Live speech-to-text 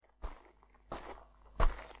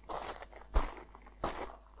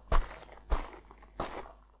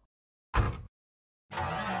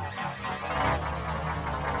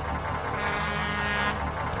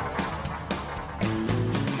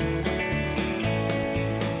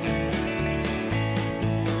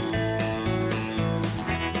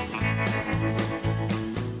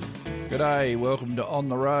G'day, welcome to On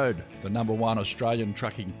the Road, the number one Australian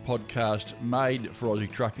trucking podcast made for Aussie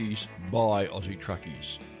truckies by Aussie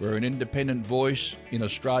truckies. We're an independent voice in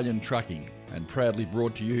Australian trucking and proudly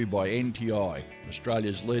brought to you by NTI,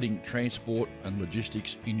 Australia's leading transport and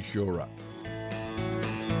logistics insurer.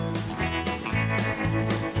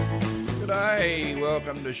 G'day,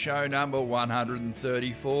 welcome to show number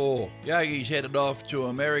 134. Yogi's headed off to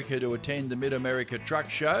America to attend the Mid-America Truck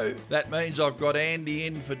Show. That means I've got Andy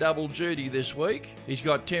in for double duty this week. He's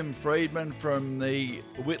got Tim Freedman from the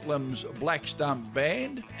Whitlams Black Stump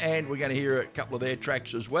band, and we're going to hear a couple of their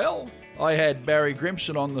tracks as well. I had Barry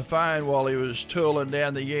Grimson on the phone while he was tooling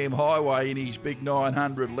down the Yam Highway in his big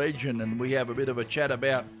 900 Legend, and we have a bit of a chat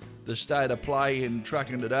about the state of play in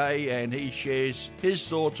trucking today, and he shares his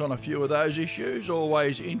thoughts on a few of those issues.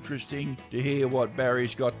 Always interesting to hear what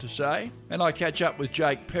Barry's got to say. And I catch up with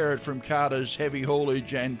Jake Perrett from Carter's Heavy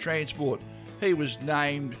Haulage and Transport. He was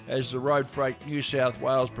named as the Road Freight New South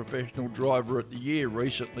Wales Professional Driver of the Year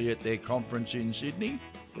recently at their conference in Sydney.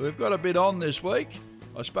 We've got a bit on this week.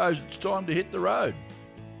 I suppose it's time to hit the road.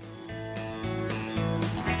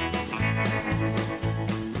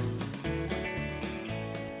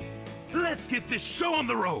 Let's get this show on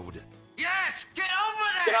the road. Yes, get over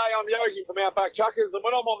there! G'day, I'm Yogi from Outback Truckers, and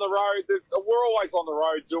when I'm on the road, we're always on the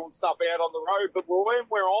road doing stuff out on the road, but when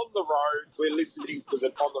we're on the road, we're listening to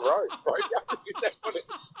it on the road, right? Is that what it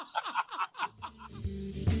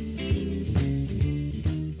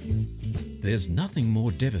is? There's nothing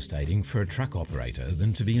more devastating for a truck operator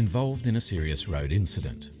than to be involved in a serious road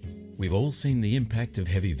incident. We've all seen the impact of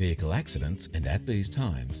heavy vehicle accidents, and at these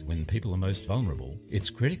times, when people are most vulnerable, it's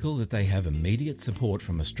critical that they have immediate support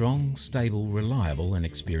from a strong, stable, reliable and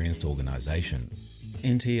experienced organisation.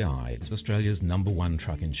 NTI is Australia's number one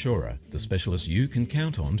truck insurer, the specialist you can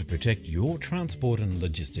count on to protect your transport and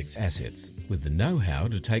logistics assets, with the know-how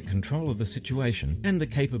to take control of the situation and the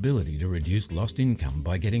capability to reduce lost income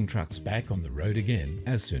by getting trucks back on the road again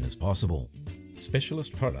as soon as possible.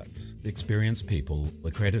 Specialist products, experienced people,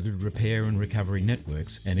 accredited repair and recovery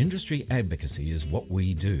networks, and industry advocacy is what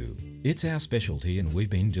we do. It's our specialty, and we've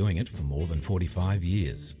been doing it for more than 45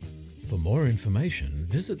 years. For more information,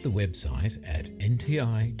 visit the website at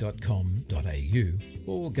nti.com.au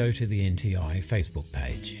or go to the NTI Facebook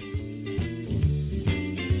page.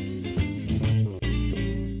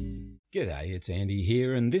 G'day, it's Andy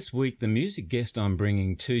here, and this week the music guest I'm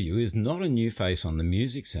bringing to you is not a new face on the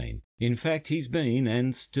music scene. In fact, he's been,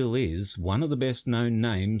 and still is, one of the best known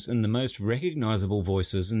names and the most recognisable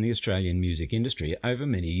voices in the Australian music industry over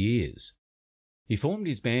many years. He formed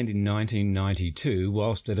his band in 1992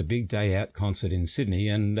 whilst at a big day out concert in Sydney,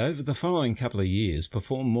 and over the following couple of years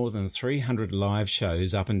performed more than 300 live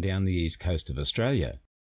shows up and down the east coast of Australia.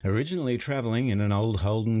 Originally travelling in an old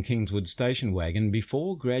Holden Kingswood station wagon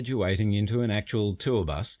before graduating into an actual tour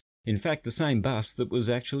bus, in fact the same bus that was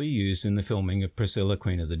actually used in the filming of Priscilla,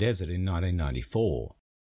 Queen of the Desert in 1994.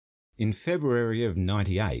 In February of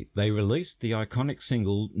 98, they released the iconic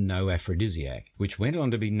single No Aphrodisiac, which went on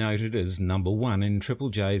to be noted as number one in Triple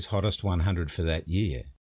J's Hottest 100 for that year.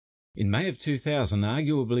 In May of 2000,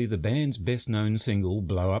 arguably the band's best-known single,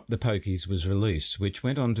 Blow Up the Pokies, was released, which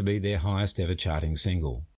went on to be their highest ever charting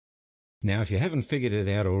single. Now, if you haven't figured it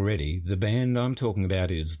out already, the band I'm talking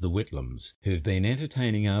about is the Whitlams, who've been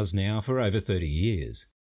entertaining us now for over 30 years.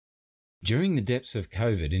 During the depths of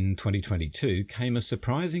COVID in 2022 came a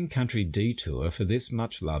surprising country detour for this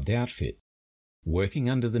much-loved outfit. Working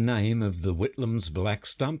under the name of the Whitlams Black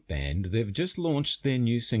Stump Band, they've just launched their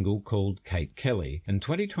new single called Kate Kelly, and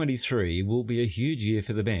 2023 will be a huge year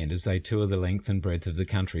for the band as they tour the length and breadth of the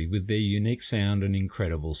country with their unique sound and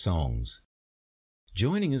incredible songs.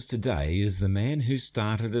 Joining us today is the man who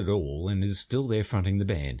started it all and is still there fronting the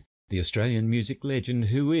band, the Australian music legend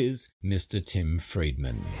who is Mr. Tim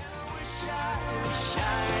Freedman.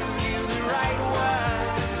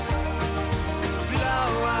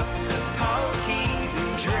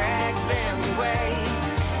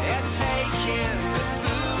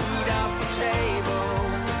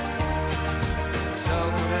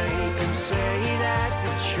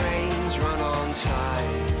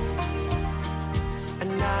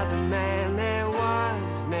 Another man there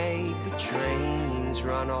was made the trains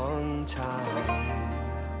run on time.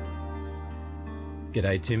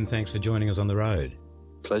 G'day Tim, thanks for joining us on the road.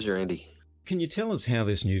 Pleasure, Andy. Can you tell us how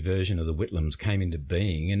this new version of the Whitlams came into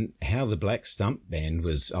being and how the Black Stump Band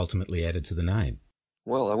was ultimately added to the name?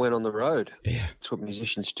 Well, I went on the road. Yeah. That's what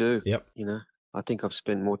musicians do. Yep. You know, I think I've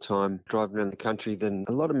spent more time driving around the country than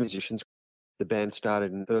a lot of musicians. The band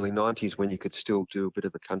started in the early 90s when you could still do a bit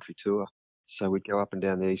of a country tour. So we'd go up and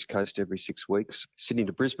down the East Coast every 6 weeks, Sydney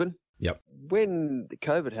to Brisbane. Yep. When the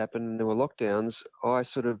COVID happened and there were lockdowns, I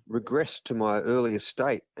sort of regressed to my earlier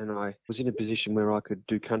state, and I was in a position where I could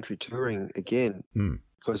do country touring again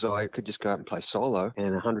because I could just go out and play solo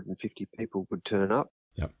and 150 people would turn up.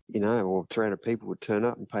 Yep. Or 300 people would turn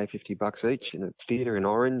up and pay $50 each in a theatre in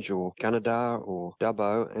Orange or Gunnedah or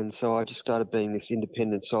Dubbo. And so I just started being this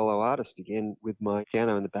independent solo artist again with my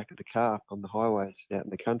piano in the back of the car on the highways out in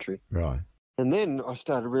the country. Right. And then I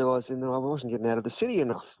started realising that I wasn't getting out of the city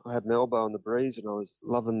enough. I had my elbow on the breeze and I was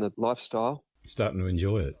loving the lifestyle. Starting to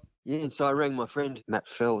enjoy it. Yeah, and so I rang my friend Matt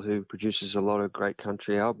Fell, who produces a lot of great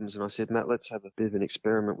country albums, and I said, Matt, let's have a bit of an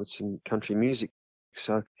experiment with some country music.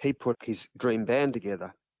 So he put his dream band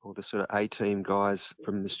together, all the sort of A-team guys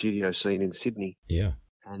from the studio scene in Sydney. Yeah.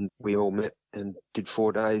 And we all met and did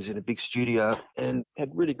 4 days in a big studio and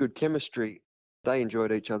had really good chemistry. They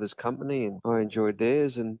enjoyed each other's company and I enjoyed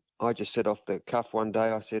theirs. And I just said off the cuff one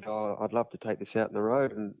day, I said, I'd love to take this out on the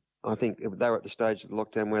road. And I think they were at the stage of the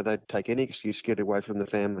lockdown where they'd take any excuse to get away from the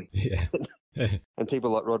family. Yeah. And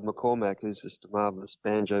people like Rod McCormack, who's just a marvellous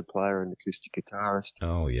banjo player and acoustic guitarist.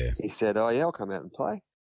 Oh, yeah. He said, I'll come out and play.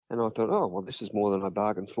 And I thought, this is more than I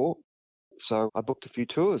bargained for. So I booked a few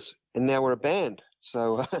tours and now we're a band.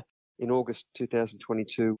 So in August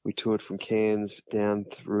 2022, we toured from Cairns down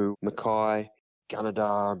through Mackay,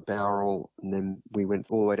 Gunnedah, Bowral, and then we went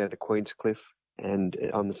all the way down to Queenscliff and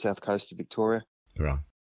on the south coast of Victoria. Right.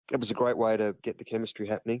 It was a great way to get the chemistry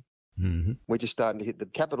happening. Mm-hmm. We're just starting to hit the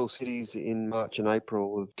capital cities in March and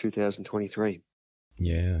April of 2023.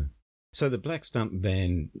 Yeah. So the Black Stump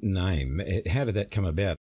band name, how did that come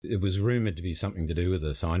about? It was rumoured to be something to do with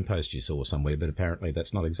a signpost you saw somewhere, but apparently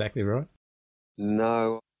that's not exactly right.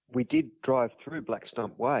 No, we did drive through Black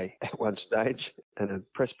Stump Way at one stage, and a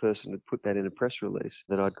press person had put that in a press release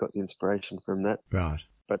that I'd got the inspiration from that. Right.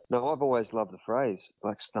 But no, I've always loved the phrase,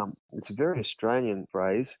 Black Stump. It's a very Australian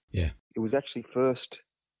phrase. Yeah. It was actually first,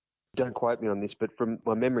 don't quote me on this, but from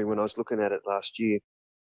my memory when I was looking at it last year,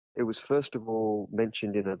 it was first of all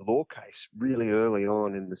mentioned in a law case really early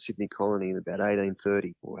on in the Sydney colony in about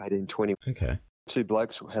 1830 or 1820. Okay. Two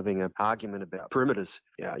blokes were having an argument about perimeters,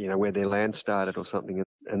 where their land started or something.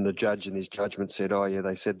 And the judge in his judgment said,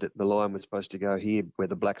 they said that the line was supposed to go here where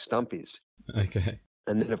the Black Stump is. Okay.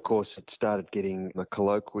 And then, of course, it started getting a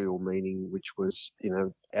colloquial meaning, which was,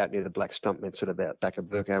 out near the Black Stump meant sort of out back of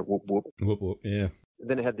Burkout, whoop, whoop. Whoop, whoop, yeah.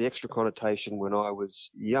 Then it had the extra connotation when I was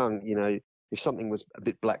young, if something was a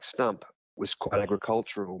bit Black Stump, was quite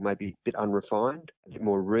agricultural, maybe a bit unrefined, a bit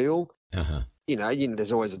more real. Uh-huh.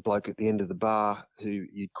 There's always a bloke at the end of the bar who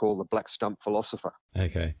you'd call the Black Stump philosopher.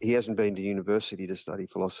 Okay. He hasn't been to university to study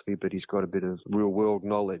philosophy, but he's got a bit of real-world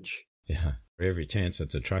knowledge. Yeah. For every chance,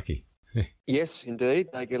 it's a truckie. Yes, indeed.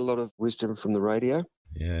 They get a lot of wisdom from the radio.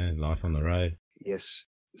 Yeah, life on the road. Yes.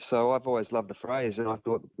 So I've always loved the phrase, and I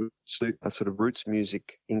thought it would suit a sort of roots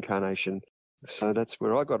music incarnation. So that's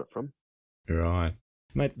where I got it from. Right.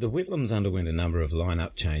 Mate, the Whitlams underwent a number of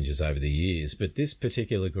line-up changes over the years, but this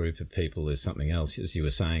particular group of people is something else, as you were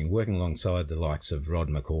saying, working alongside the likes of Rod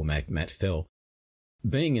McCormack, Matt Fell.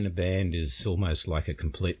 Being in a band is almost like a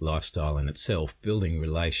complete lifestyle in itself, building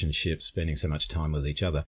relationships, spending so much time with each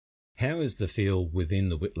other. How is the feel within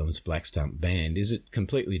the Whitlams Black Stump band? Is it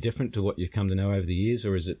completely different to what you've come to know over the years,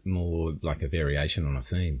 or is it more like a variation on a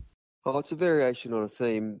theme? Oh, it's a variation on a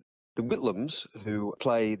theme. The Whitlams, who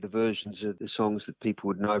play the versions of the songs that people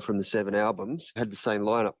would know from the 7 albums, had the same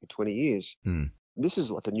lineup for 20 years. This is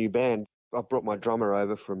like a new band. I brought my drummer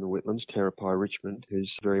over from the Whitlams, Terrapai Richmond,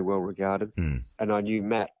 who's very well regarded, and I knew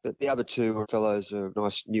Matt. But the other two fellows are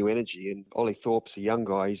nice new energy, and Ollie Thorpe's a young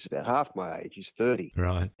guy. He's about half my age. He's 30.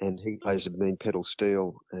 Right. And he plays a mean pedal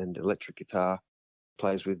steel and electric guitar,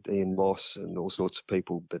 plays with Ian Moss and all sorts of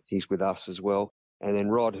people, but he's with us as well. And then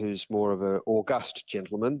Rod, who's more of an august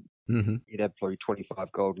gentleman. He'd have probably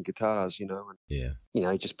 25 golden guitars, and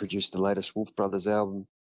he just produced the latest Wolf Brothers album.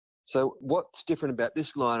 So what's different about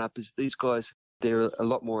this lineup is these guys, they're a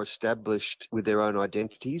lot more established with their own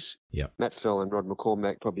identities. Yeah. Matt Fell and Rod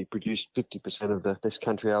McCormack probably produced 50% of the best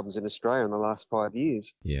country albums in Australia in the last 5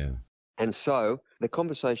 years. Yeah. And so the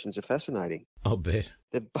conversations are fascinating. I'll bet.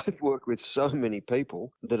 They've both worked with so many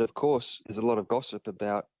people that, of course, there's a lot of gossip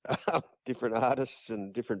about different artists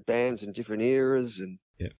and different bands and different eras. And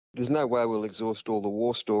there's no way we'll exhaust all the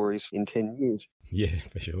war stories in 10 years. Yeah,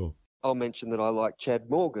 for sure. I'll mention that I like Chad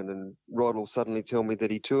Morgan, and Rod will suddenly tell me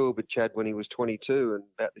that he toured with Chad when he was 22, and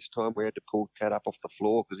about this time we had to pull Chad up off the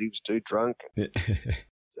floor because he was too drunk.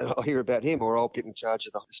 and I'll hear about him, or I'll get in charge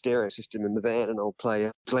of the stereo system in the van and I'll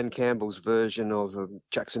play Glenn Campbell's version of a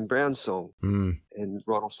Jackson Browne song. And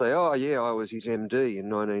Rod will say, oh, yeah, I was his MD in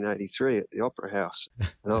 1983 at the Opera House.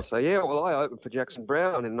 And I'll say, yeah, well, I opened for Jackson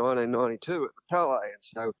Browne in 1992 at the Palais.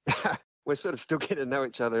 And so we're sort of still getting to know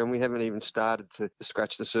each other, and we haven't even started to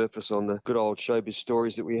scratch the surface on the good old showbiz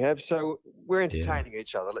stories that we have. So we're entertaining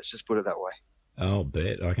each other. Let's just put it that way. I'll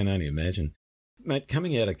bet. I can only imagine. Mate,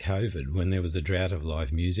 coming out of COVID, when there was a drought of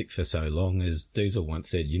live music for so long, as Diesel once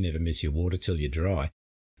said, you never miss your water till you're dry.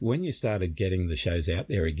 When you started getting the shows out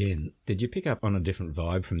there again, did you pick up on a different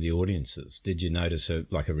vibe from the audiences? Did you notice a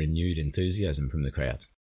renewed enthusiasm from the crowds?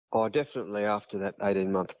 Oh, definitely after that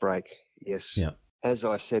 18-month break, yes. Yeah. As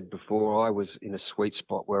I said before, I was in a sweet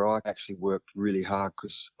spot where I actually worked really hard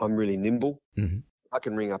because I'm really nimble. Mm-hmm. I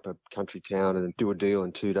can ring up a country town and do a deal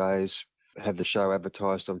in 2 days, have the show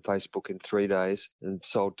advertised on Facebook in 3 days, and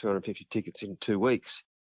sold 250 tickets in 2 weeks.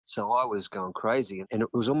 So I was going crazy, and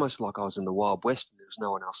it was almost like I was in the Wild West and there was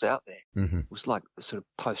no one else out there. Mm-hmm. It was like sort of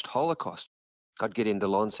post-Holocaust. I'd get into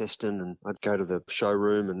Launceston and I'd go to the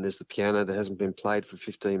showroom and there's the piano that hasn't been played for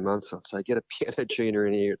 15 months. I'd say, get a piano tuner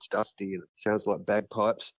in here, it's dusty and it sounds like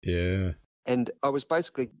bagpipes. Yeah. And I was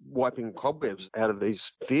basically wiping cobwebs out of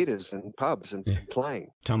these theatres and pubs and playing.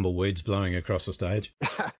 Tumbleweeds blowing across the stage.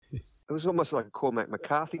 It was almost like a Cormac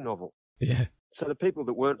McCarthy novel. Yeah. So the people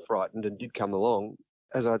that weren't frightened and did come along,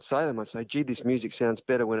 as I'd say to them, I'd say, gee, this music sounds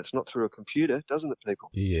better when it's not through a computer, doesn't it, people?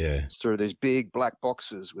 Yeah. It's through these big black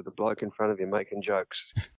boxes with a bloke in front of you making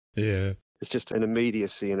jokes. Yeah. It's just an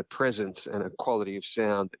immediacy and a presence and a quality of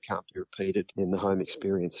sound that can't be repeated in the home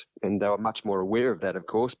experience. And they were much more aware of that, of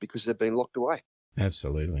course, because they've been locked away.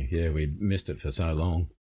 Absolutely. Yeah, we missed it for so long.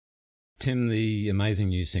 Tim, the amazing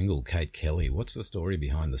new single, Kate Kelly, what's the story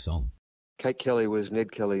behind the song? Kate Kelly was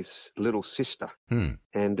Ned Kelly's little sister. And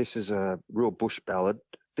this is a real bush ballad,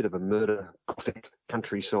 a bit of a murder gothic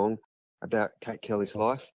country song about Kate Kelly's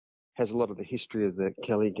life. Has a lot of the history of the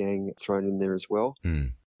Kelly gang thrown in there as well.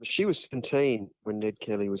 She was 17 when Ned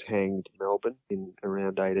Kelly was hanged in Melbourne in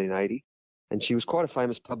around 1880. And she was quite a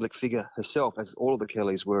famous public figure herself, as all of the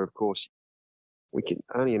Kellys were, of course. We can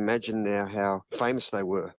only imagine now how famous they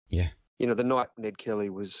were. Yeah. You know, the night Ned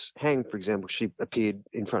Kelly was hanged, for example, she appeared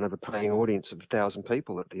in front of a paying audience of 1,000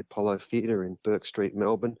 people at the Apollo Theatre in Burke Street,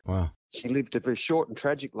 Melbourne. Wow. She lived a very short and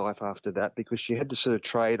tragic life after that because she had to sort of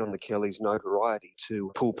trade on the Kellys' notoriety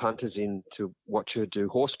to pull punters in to watch her do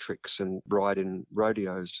horse tricks and ride in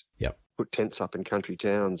rodeos. Yep. Put tents up in country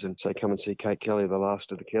towns and say, come and see Kate Kelly, the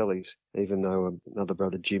last of the Kellys, even though another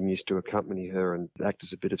brother Jim used to accompany her and act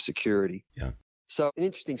as a bit of security. Yeah. So an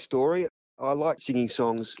interesting story. I like singing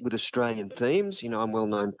songs with Australian themes. You know, I'm well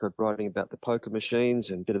known for writing about the poker machines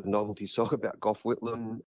and a bit of a novelty song about Gough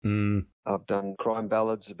Whitlam. I've done crime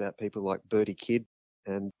ballads about people like Bertie Kidd.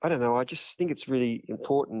 And I don't know, I just think it's really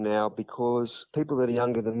important now because people that are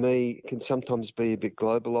younger than me can sometimes be a bit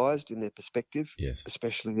globalised in their perspective, yes,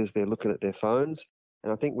 especially as they're looking at their phones.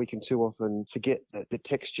 And I think we can too often forget that the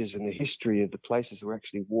textures and the history of the places we're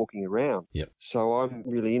actually walking around. Yep. So I'm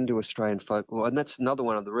really into Australian folklore. And that's another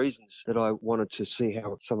one of the reasons that I wanted to see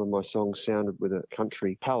how some of my songs sounded with a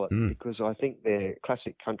country palette, because I think they're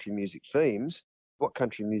classic country music themes. What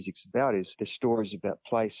country music's about is there's stories about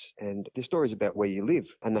place and there's stories about where you live,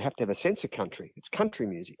 and they have to have a sense of country. It's country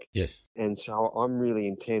music. Yes. And so I'm really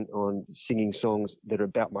intent on singing songs that are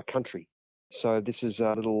about my country. So this is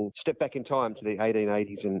a little step back in time to the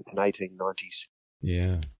 1880s and 1890s.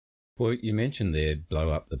 Yeah. Well, you mentioned there Blow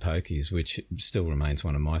Up the Pokies, which still remains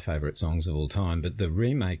one of my favourite songs of all time, but the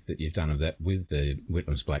remake that you've done of that with the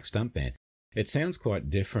Whitlams Black Stump Band, it sounds quite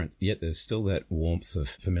different, yet there's still that warmth of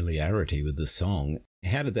familiarity with the song.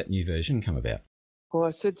 How did that new version come about? Well,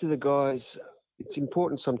 I said to the guys, it's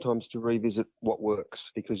important sometimes to revisit what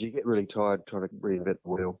works because you get really tired trying to reinvent the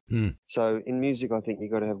wheel. So in music, I think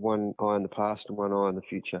you've got to have one eye on the past and one eye on the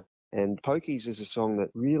future. And Pokies is a song that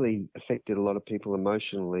really affected a lot of people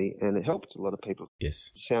emotionally, and it helped a lot of people.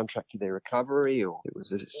 Yes. Soundtrack to their recovery, or it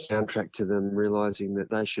was a soundtrack to them realising that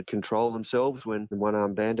they should control themselves when the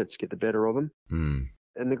one-armed bandits get the better of them.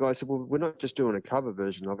 And the guy said, well, we're not just doing a cover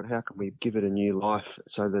version of it. How can we give it a new life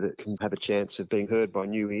so that it can have a chance of being heard by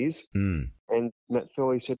new ears? And Matt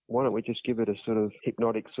Foley said, why don't we just give it a sort of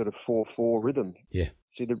hypnotic sort of 4/4 rhythm? Yeah.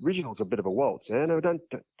 See, the original's a bit of a waltz. And 1,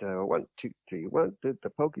 2, 3, 1, the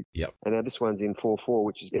pokey. Yep. And now this one's in 4/4,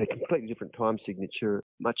 which is in a completely different time signature,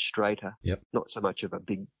 much straighter. Yep. Not so much of a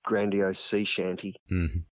big grandiose sea shanty.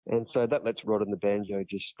 And so that lets Rod and the banjo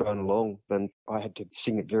just run along. And I had to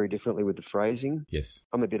sing it very differently with the phrasing. Yes.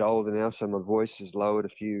 I'm a bit older now, so my voice has lowered a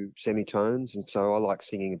few semitones. And so I like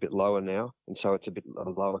singing a bit lower now. And so it's a bit a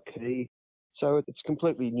lower key. So it's a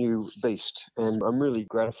completely new beast, and I'm really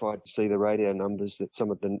gratified to see the radio numbers that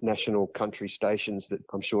some of the national country stations that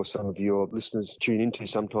I'm sure some of your listeners tune into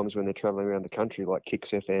sometimes when they're travelling around the country, like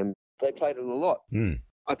Kicks FM, they played it a lot.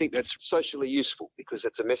 I think that's socially useful because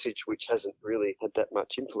it's a message which hasn't really had that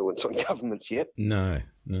much influence on governments yet. No.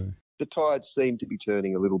 The tides seem to be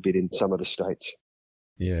turning a little bit in some of the states.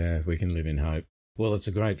 Yeah, we can live in hope. Well, it's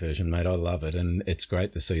a great version, mate. I love it, and it's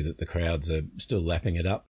great to see that the crowds are still lapping it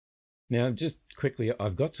up. Now, just quickly,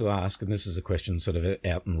 I've got to ask, and this is a question sort of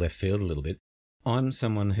out in left field a little bit. I'm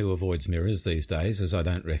someone who avoids mirrors these days as I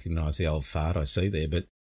don't recognise the old fart I see there, but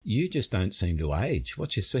you just don't seem to age.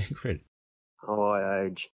 What's your secret? Oh, I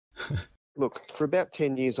age. Look, for about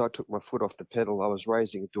 10 years, I took my foot off the pedal. I was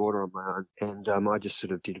raising a daughter on my own, and I just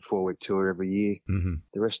sort of did a 4-week tour every year. Mm-hmm.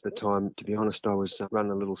 The rest of the time, to be honest, I was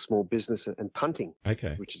running a little small business and punting,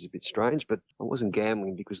 which is a bit strange, but I wasn't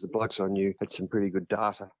gambling because the blokes I knew had some pretty good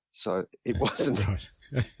data. So it wasn't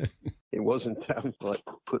it wasn't like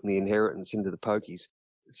putting the inheritance into the pokies.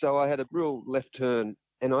 So I had a real left turn,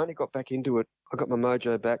 and I only got back into it. I got my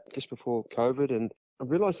mojo back just before COVID, and I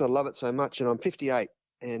realised I love it so much, and I'm 58.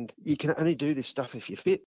 And you can only do this stuff if you're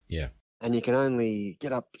fit. Yeah. And you can only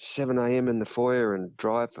get up 7 a.m. in the foyer and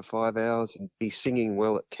drive for 5 hours and be singing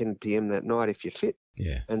well at 10 p.m. that night if you're fit.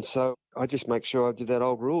 Yeah. And so I just make sure I do that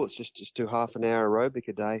old rule. It's just do half an hour aerobic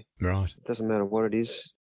a day. Right. It doesn't matter what it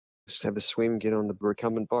is. Just have a swim, get on the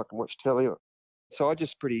recumbent bike and watch telly. So I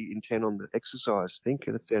just pretty intent on the exercise, I think.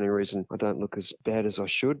 And it's the only reason I don't look as bad as I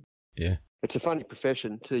should. Yeah. It's a funny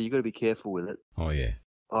profession too. You've got to be careful with it. Oh, yeah.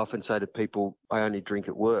 I often say to people, I only drink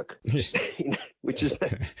at work, which is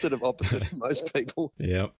sort of opposite of most people.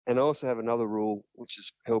 Yeah. And I also have another rule, which has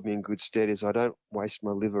held me in good stead, is I don't waste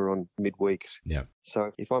my liver on midweeks. Yeah.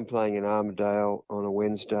 So if I'm playing in Armidale on a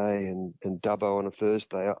Wednesday and Dubbo on a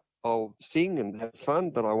Thursday, I'll sing and have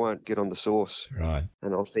fun, but I won't get on the sauce. Right.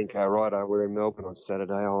 And I'll think, we're in Melbourne on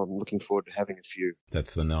Saturday. I'm looking forward to having a few.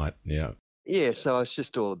 That's the night, yeah. Yeah, so it's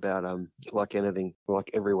just all about, like anything, like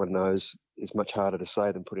everyone knows, it's much harder to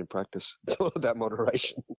say than put in practice. It's all about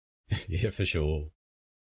moderation. Yeah, for sure.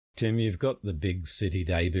 Tim, you've got the big city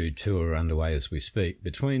debut tour underway as we speak,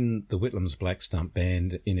 between the Whitlams Black Stump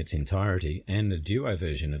Band in its entirety and a duo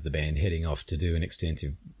version of the band heading off to do an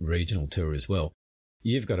extensive regional tour as well.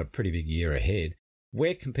 You've got a pretty big year ahead.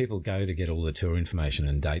 Where can people go to get all the tour information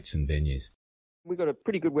and dates and venues? We've got a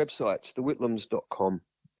pretty good website. It's thewhitlams.com.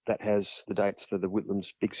 That has the dates for the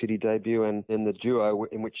Whitlams Big City debut and the duo,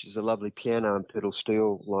 in which is a lovely piano and pedal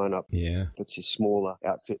steel lineup. Yeah. It's a smaller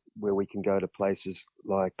outfit where we can go to places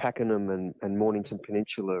like Pakenham and Mornington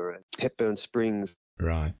Peninsula and Hepburn Springs.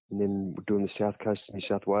 Right. And then we're doing the south coast of New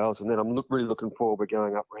South Wales. And then I'm really looking forward. We're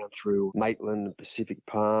going up around through Maitland, Pacific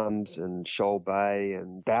Palms and Shoal Bay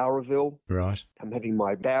and Bowraville. Right. I'm having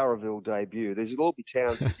my Bowraville debut. These will all be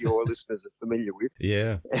towns that your listeners are familiar with.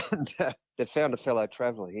 Yeah. And they've found a fellow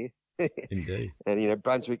traveller here. Indeed. And,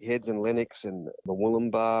 Brunswick Heads and Lennox and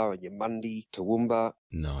Wollumbar and Yamundi, Toowoomba.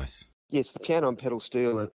 Nice. Yeah, it's the piano and pedal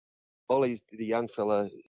steel. And Ollie's the young fella.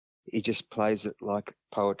 He just plays it like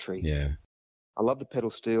poetry. Yeah. I love the pedal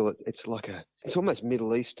steel. It's almost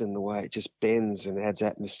Middle Eastern the way it just bends and adds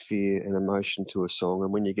atmosphere and emotion to a song.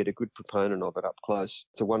 And when you get a good proponent of it up close,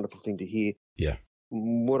 it's a wonderful thing to hear. Yeah.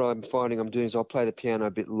 What I'm finding I'm doing is I'll play the piano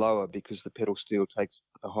a bit lower because the pedal steel takes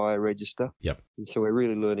a higher register. Yep. And so we're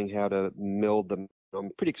really learning how to meld them. I'm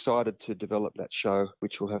pretty excited to develop that show,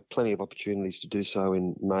 which will have plenty of opportunities to do so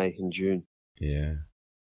in May and June. Yeah.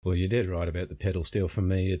 Well, you're dead right about the pedal steel. For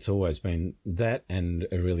me, it's always been that and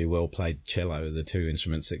a really well-played cello, the two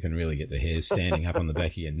instruments that can really get the hairs standing up on the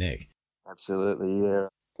back of your neck. Absolutely, yeah.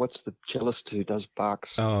 What's the cellist who does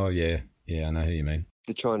Bach's? Oh, yeah. Yeah, I know who you mean.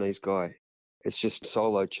 The Chinese guy. It's just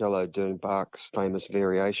solo cello doing Bach's famous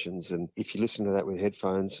variations. And if you listen to that with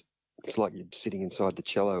headphones, it's like you're sitting inside the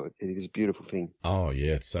cello. It is a beautiful thing. Oh,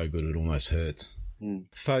 yeah, it's so good it almost hurts.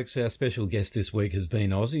 Folks, our special guest this week has been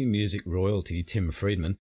Aussie music royalty Tim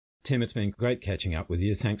Freedman. Tim, it's been great catching up with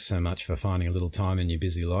you. Thanks so much for finding a little time in your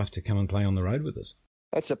busy life to come and play on the road with us.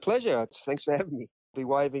 It's a pleasure. Thanks for having me. I'll be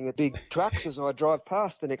waving at big trucks as I drive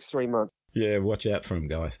past the next 3 months. Yeah, watch out for them,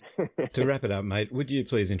 guys. To wrap it up, mate, would you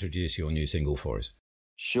please introduce your new single for us?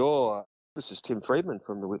 Sure. This is Tim Freedman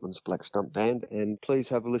from the Whitlams Black Stump Band, and please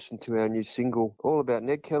have a listen to our new single, all about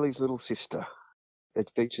Ned Kelly's little sister. It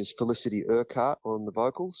features Felicity Urquhart on the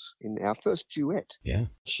vocals in our first duet. Yeah.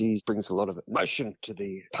 She brings a lot of emotion to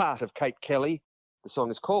the part of Kate Kelly. The song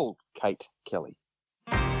is called Kate Kelly.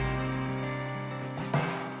 You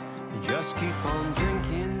just keep on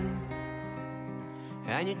drinking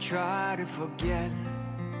and you try to forget,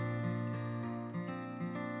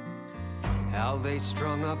 How they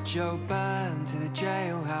strung up Joe Byrne to the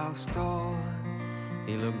jailhouse door.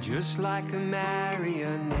 He looked just like a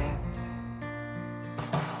marionette.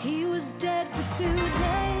 He was dead for 2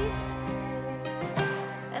 days,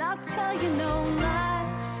 and I'll tell you no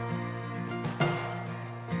lies.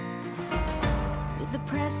 With the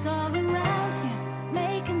press all around him,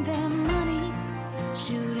 making them money,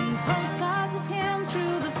 shooting postcards of him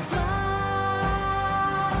through the flies.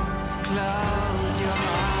 Close your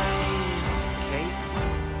eyes, Kate.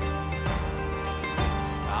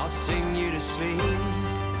 I'll sing you to sleep.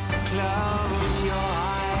 Close your eyes.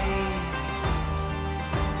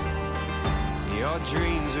 Your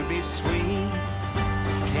dreams will be sweet.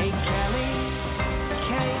 Kate Kelly,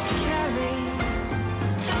 Kate Kelly.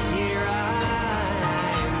 Here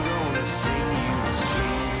I'm gonna sing you to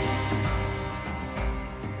sleep.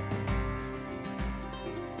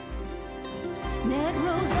 Ned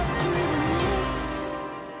rose up through the mist,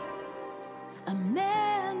 a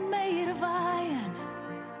man made of iron,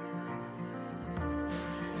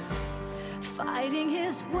 fighting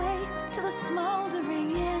his way to the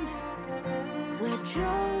smoldering inn where Joe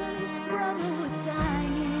and his brother were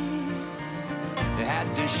dying. They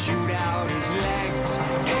had to shoot out his legs,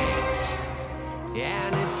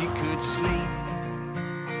 and if you could sleep,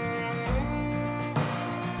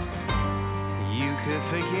 you could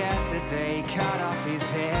forget that they cut off his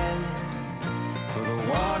head for the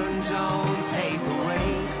warden's own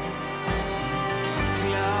paperweight.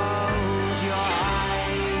 Close your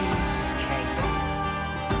eyes, Kate,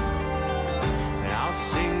 and I'll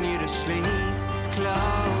sing you to sleep.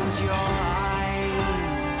 Close your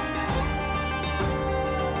eyes.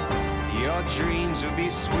 Your dreams will be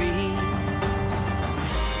sweet.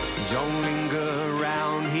 Don't linger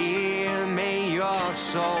around here. May your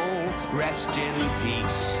soul rest in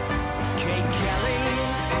peace. Kate Kelly,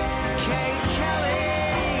 Kate Kelly.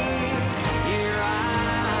 Here I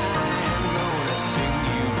am gonna sing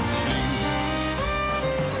you to sleep.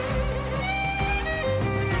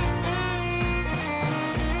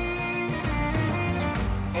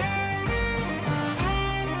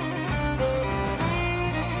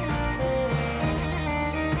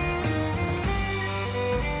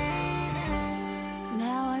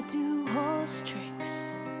 Now I do horse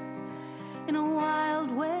tricks in a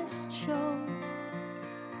Wild West show.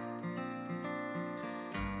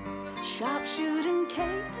 Sharpshooting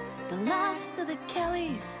Kate, the last of the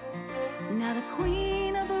Kellys, now the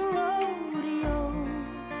queen of the rodeo.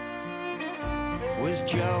 Was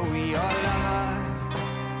Joey your lover?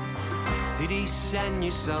 Did he send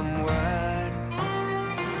you some word?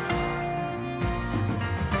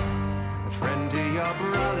 A friend to your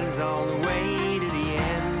brothers all the way to the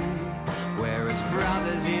end, where as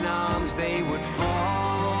brothers in arms they would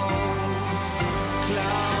fall.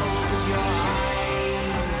 Close your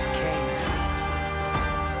eyes, Kate,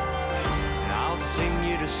 and I'll sing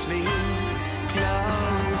you to sleep.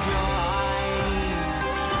 Close your eyes.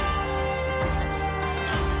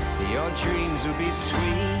 Your dreams will be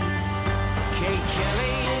sweet. Kate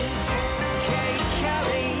Kelly, Kate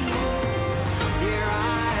Kelly. Here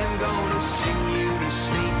I am gonna sing you to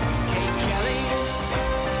sleep. Kate Kelly,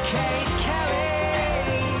 Kate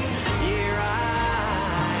Kelly. Here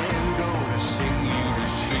I am gonna sing you to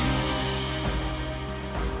sleep.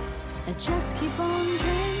 I just keep on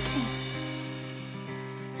drinking,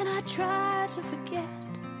 and I try to forget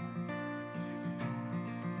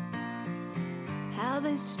how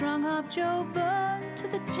they strung up Joe Byrne to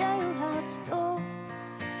the jailhouse door.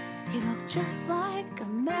 He looked just like a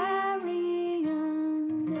marionette.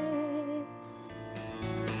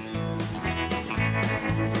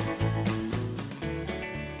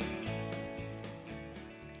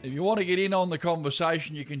 If you want to get in on the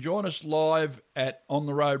conversation, you can join us live at On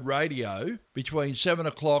The Road Radio between 7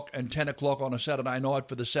 o'clock and 10 o'clock on a Saturday night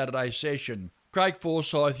for the Saturday session. Craig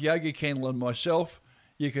Forsyth, Yogi Kendall and myself,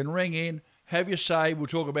 you can ring in, have your say, we'll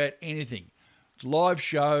talk about anything. It's a live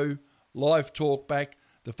show, live talk back.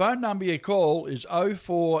 The phone number you call is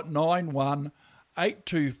 0491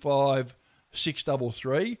 825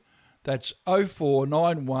 633. That's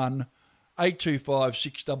 0491 825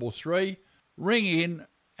 633. Ring in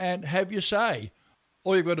and have your say.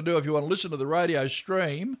 All you've got to do if you want to listen to the radio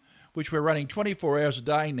stream, which we're running 24 hours a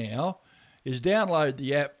day now, is download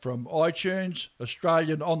the app from iTunes,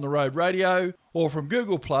 Australian On The Road Radio, or from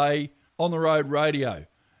Google Play, On The Road Radio.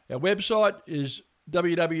 Our website is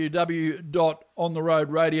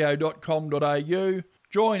www.ontheroadradio.com.au.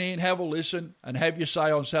 Join in, have a listen, and have your say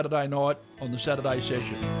on Saturday night on the Saturday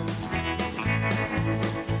session.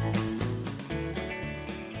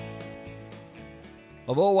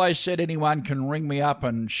 I've always said anyone can ring me up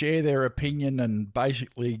and share their opinion and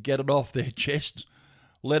basically get it off their chest,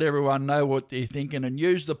 let everyone know what they're thinking, and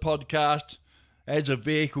use the podcast as a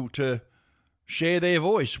vehicle to share their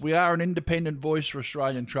voice. We are an independent voice for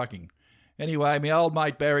Australian trucking. Anyway, my old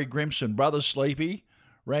mate Barry Grimson, brother Sleepy,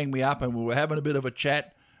 rang me up and we were having a bit of a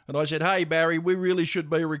chat. And I said, hey, Barry, we really should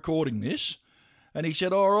be recording this. And he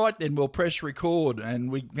said, all right, then we'll press record.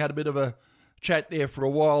 And we had a bit of a chat there for a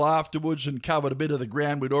while afterwards and covered a bit of the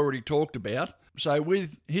ground we'd already talked about. So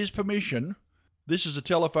with his permission, this is a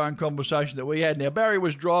telephone conversation that we had. Now, Barry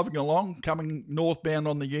was driving along, coming northbound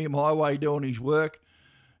on the Hume Highway doing his work.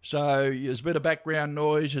 So there's a bit of background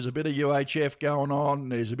noise, there's a bit of UHF going on,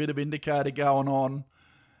 there's a bit of indicator going on,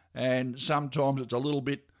 and sometimes it's a little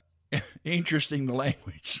bit interesting, the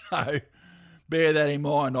language. So bear that in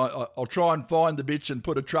mind. I'll try and find the bits and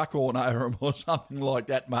put a truck horn over them or something like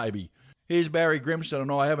that maybe. Here's Barry Grimson and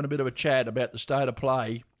I having a bit of a chat about the state of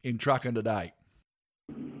play in trucking today.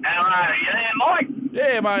 Hello, you there, Mike?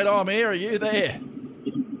 Yeah, mate, I'm here. Are you there? Yeah,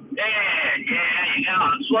 how you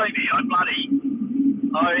going? Sleepy, I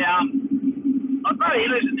bloody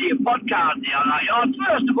listened to your podcast the other night.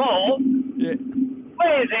 First of all, yeah.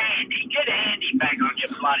 Where's Andy? Get Andy back on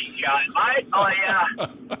your bloody show, mate.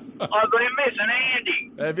 I've been missing Andy.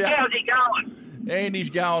 Have you? How's he going? Andy's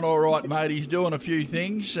going all right, mate. He's doing a few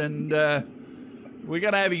things, and we're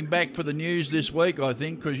going to have him back for the news this week, I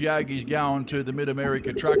think, because Yogi's going to the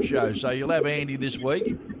Mid-America Truck Show. So you'll have Andy this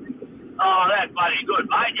week. Oh, that's bloody good,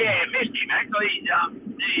 mate. Yeah, missed him, actually.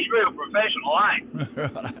 He's real professional, eh?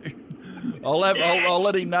 Right. I'll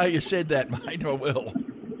let him know you said that, mate. I will.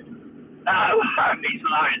 No, he's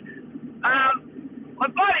alone. My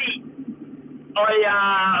buddy,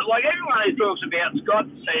 like everyone who talks about Scots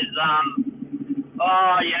says,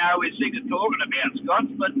 we're sick of talking about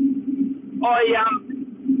Scots, but I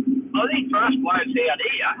think for us blokes out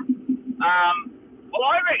here,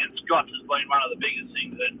 I reckon Scots has been one of the biggest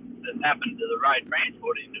things that's happened to the road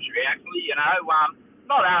transport industry, actually,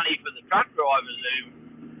 not only for the truck drivers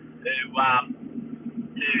who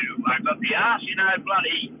got the arse,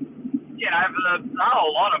 bloody, for the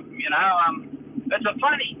whole lot of them, it's a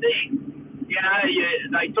funny thing.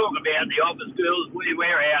 They talk about the office girls. We're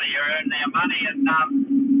out here earning our money, and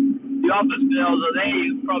the office girls are there.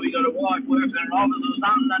 You've probably got a wife working in an office or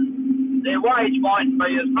something, and their wage mightn't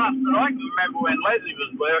be as much. But I can remember when Leslie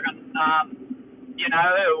was working, her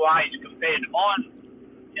wage compared to mine,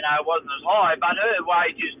 wasn't as high, but her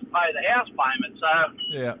wage used to pay the house payment. So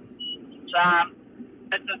yeah,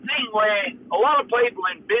 it's a thing where a lot of people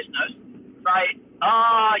in business say,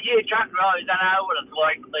 truck drivers don't know what it's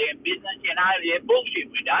like to be in business, yeah, bullshit,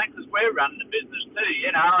 we don't, because we're running the business too,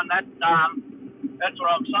 and that's what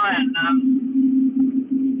I'm saying.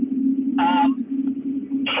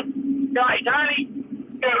 G'day, Tony.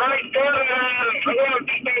 Yeah, mate, around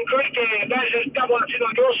Big Ben Creek there, there's a double up on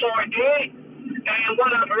your side there, and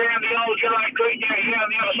one up around the old Yellow Creek there, here on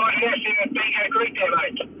the other side of the house, Big Creek there,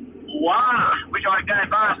 mate. Wow, wish I could go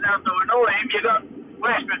fast enough to annoy him. You got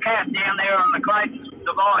West Cat down there on the Clayton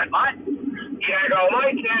Divide, mate. Yeah, go,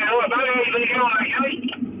 mate. Yeah, all right, mate. How's it going, okay?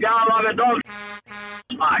 Going like a dog,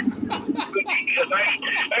 mate. You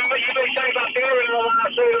be safe up there, and I'll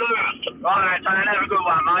see you later. Right, Tony, have a good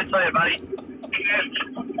one, mate. See you, buddy.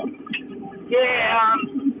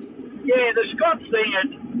 The Scots thing,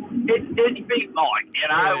 it's big, Mike,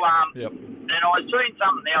 Yep. And I seen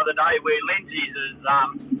something the other day where Lindsay's is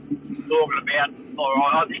talking about, or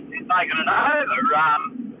I think they're taking it over.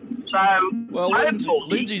 Well,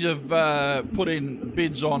 Lindsay's have put in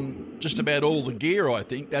bids on just about all the gear, I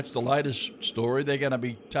think. That's the latest story. They're going to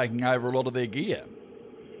be taking over a lot of their gear.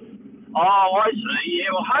 Oh, I see.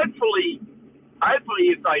 Yeah, well, hopefully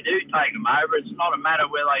if they do take them over, it's not a matter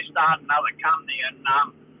where they start another company and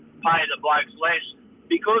pay the blokes less.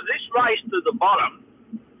 Because this race to the bottom,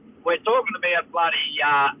 we're talking about bloody,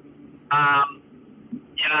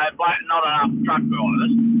 not enough truck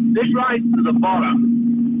drivers. This race to the bottom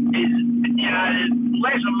is, there's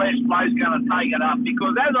less and less blokes going to take it up,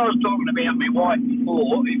 because as I was talking about my wife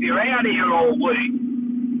before, if you're out here all week,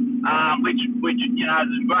 which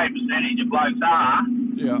there's a great percentage of blokes are,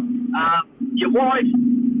 your wife,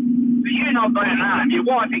 for you not being home, your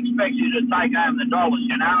wife expects you to take home the dollars,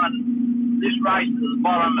 and this race to the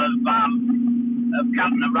bottom of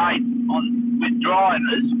cutting the rate with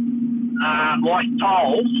drivers, like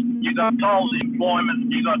tolls. You got tolls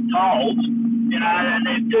employment, you got tolls, and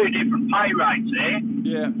there's two different pay rates there.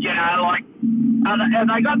 Yeah. Have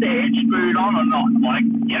they got their head screwed on or not?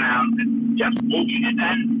 It's just bullshit.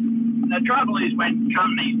 And the trouble is when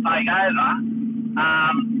companies take over,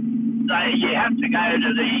 you have to go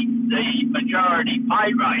to the the majority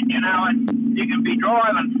pay rate, you know, and you can be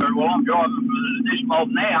driving for, well, I'm driving for this mob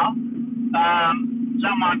now,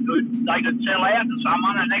 they could sell out to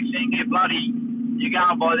someone, and next thing you're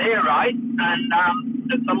going by their rate, and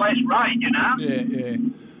it's a less rate, you know. Yeah.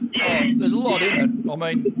 Yeah. Oh, there's a lot in it. I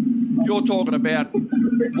mean, you're talking about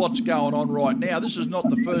what's going on right now. This is not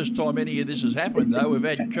the first time any of this has happened, though. We've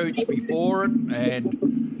had Coots before it, and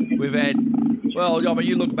we've had, well, I mean,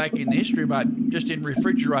 you look back in history, mate, just in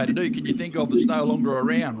refrigerated, who can you think of that's no longer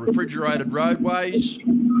around? Refrigerated roadways.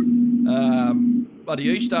 Bloody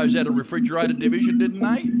Eastos had a refrigerated division, didn't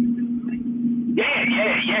they?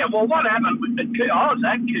 Yeah. Well, what happened with the Coots, I was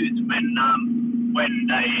at Coots when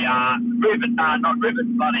they not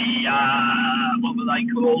rivet, bloody, what were they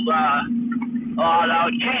called? They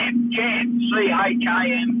were Champ, CHAMP. They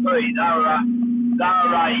were a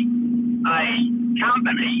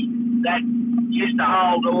company that used to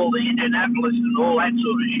hold all the Indianapolis and all that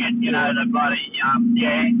sort of shit, you know, the bloody,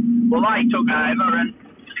 Well, they took over, and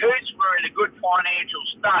Coots were in a good financial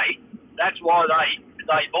state. That's why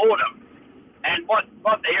they bought them. And what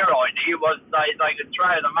their idea was, they could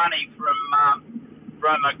throw the money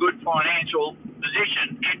from a good financial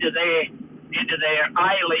position into their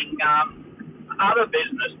ailing other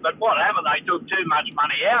business. But what happened? They took too much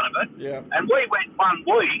money out of it. Yeah. And we went 1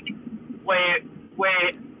 week where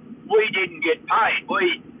we didn't get paid.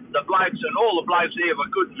 The blokes and all the blokes there were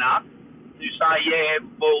good enough to say,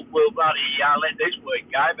 we'll bloody let this week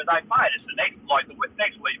go, but they paid us the next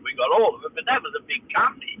week we got all of it. But that was a big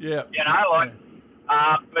company, you know,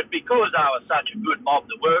 but because they were such a good mob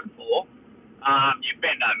to work for, you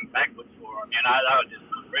bend over backwards for them, you know. They were just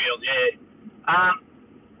unreal,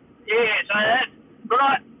 so that's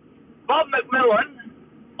right. Bob McMillan,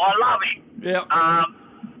 I love him. Yeah.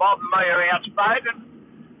 Bob and me are outspoken.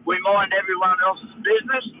 We mind everyone else's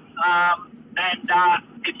business. And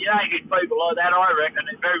if you don't get people like that, I reckon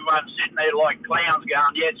if everyone's sitting there like clowns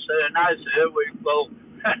going, yes, sir, no, sir, well,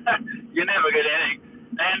 you never get anything.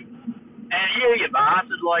 And you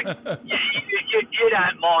bastard, like, you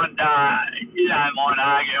don't mind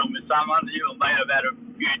arguing with someone. You may have had a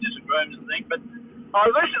few disagreements and things, but I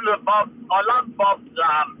listened to Bob. I love Bob's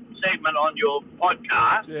segment on your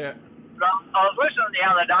podcast. Yeah. I was listening the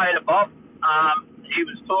other day to Bob. He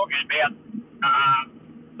was talking about,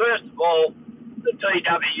 first of all, the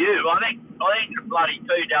TWU. I think the bloody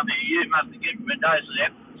TWU must have given him a dose of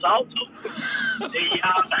Epsom salt. He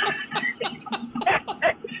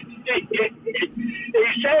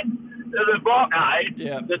said to the blockade,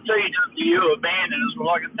 the TWU abandoned us. Well,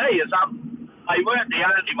 I can tell you something. They weren't the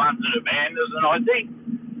only ones that abandoned us, and I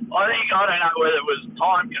don't know whether it was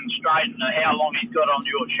time constraint and how long he's got on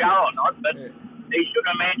your show or not, but he should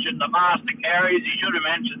have mentioned the master carriers, he should have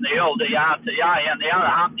mentioned the LDRTA and the other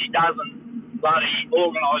Humpty dozen bloody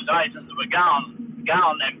organisations that were going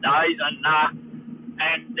them days, and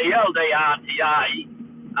the LDRTA,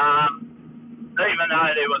 even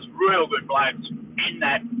though there was real good blokes in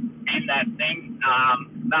that thing,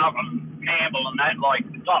 Malcolm Campbell and that, like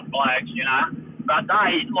the top blokes, you know, but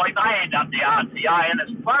they end up the RTA, and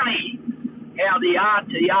it's funny how the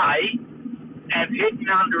RTA have hidden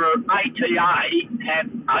under ATA. Did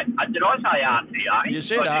I say RTA? You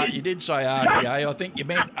said you did say RTA. I think you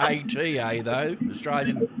meant ATA though,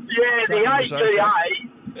 Australian. Yeah, the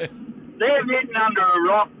ATA. They're hidden under a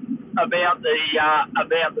rock about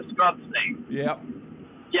the Scots thing. Yep.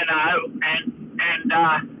 You know, and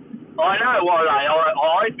I know why they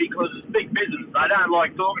hide, because it's big business. They don't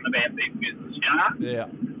like talking about big business, you know. Yeah.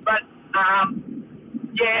 But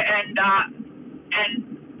and I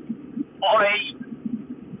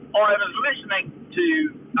was listening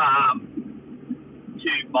to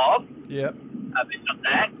Bob. Yep. A bit of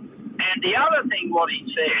that, and the other thing what he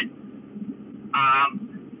said,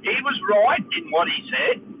 he was right in what he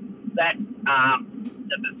said, that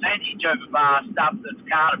the percentage of stuff that's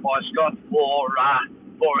carted by Scott for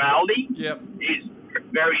Aldi is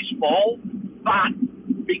very small, but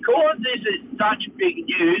because this is such big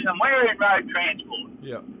news, and we're in road transport,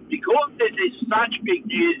 because this is such big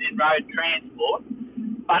news in road transport,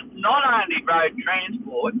 but not only road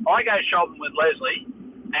transport, I go shopping with Leslie,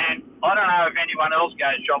 and I don't know if anyone else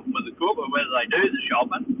goes shopping with the cook or whether they do the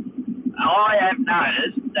shopping. I have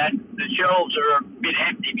noticed that the shelves are a bit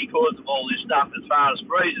empty because of all this stuff as far as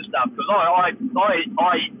freezer stuff, because I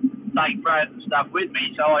take frozen stuff with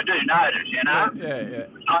me, so I do notice, you know. Yeah.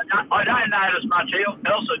 I don't notice much else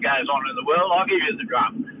that goes on in the world. I'll give you the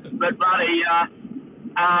drum. But bloody,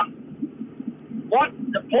 what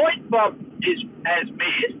the point Bob has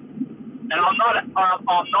missed, and I'm not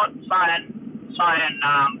saying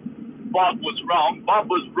Bob was wrong. Bob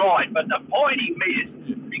was right, but the point he missed,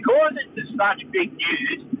 because it's such big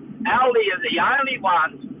news, Aldi are the only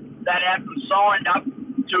ones that haven't signed up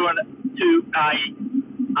to a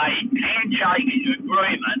handshaking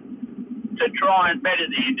agreement to try and better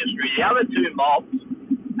the industry. The other two mobs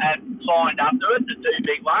have signed up to it, the two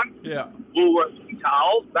big ones. Yeah. Woolworths and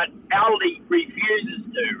Coles, but Aldi refuses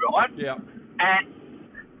to, right? Yeah. And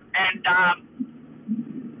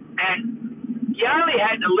you only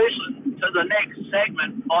had to listen to the next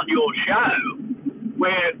segment on your show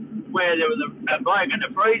where there was a bloke in the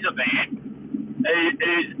freezer van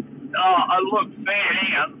who's, look, fair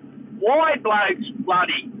hang, why blokes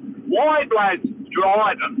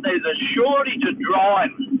driving? There's a shortage of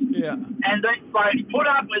drivers. Yeah. And these blokes put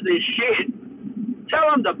up with this shit. Tell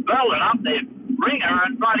them to bell it up their ringer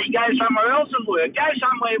and bloody go somewhere else and work. Go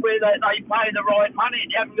somewhere where they pay the right money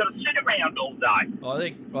and you haven't got to sit around all day. I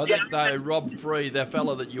think though, Rob Free, the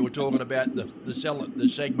fella that you were talking about, the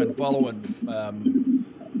segment following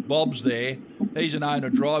Bob's there, he's an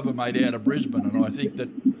owner-driver, mate, out of Brisbane, and I think that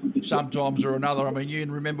sometimes or another, I mean, you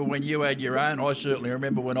remember when you had your own, I certainly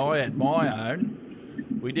remember when I had my own,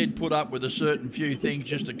 we did put up with a certain few things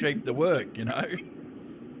just to keep the work, you know.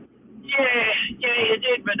 Yeah, you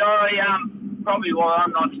did, but I probably why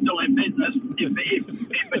I'm not still in business. If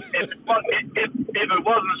it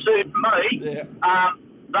wasn't suiting me, yeah.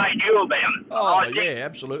 They knew about it. Oh, yeah,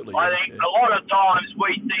 absolutely. I think a lot of times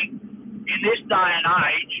we think in this day and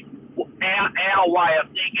age, our way of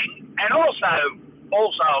thinking, and also a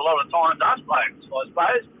lot of times us blokes, I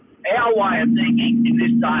suppose, our way of thinking in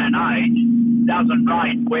this day and age doesn't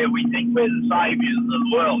rate where we think we're the saviours of the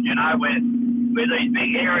world, you know, we're these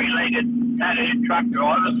big hairy-legged tattooed truck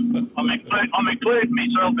drivers. I'm including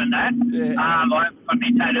myself in that. Yeah. I haven't got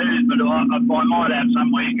any tattoos, but I might have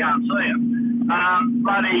some where you can't see them.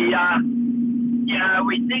 You know,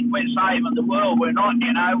 we think we're saving the world. We're not,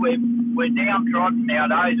 you know, we're downtrodden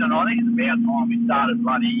nowadays, and I think it's about time we started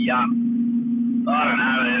bloody, I don't know,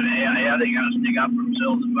 how they're going to stick up for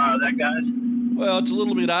themselves as far as that goes. Well, it's a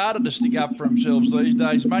little bit harder to stick up for themselves these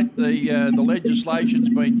days, mate. The legislation's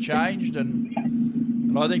been changed,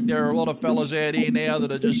 and I think there are a lot of fellas out here now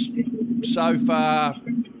that are just so far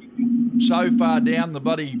down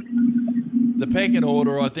the pecking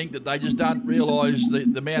order, I think, that they just don't realise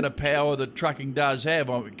the amount of power that trucking does have.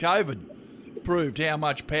 I mean, COVID proved how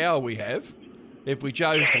much power we have if we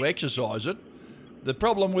chose to exercise it. The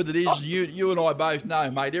problem with it is, you and I both know,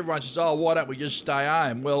 mate, everyone says, oh, why don't we just stay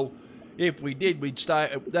home? Well, if we did, we'd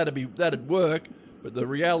stay. That'd work. But the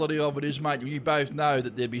reality of it is, mate, you both know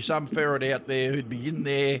that there'd be some ferret out there who'd be in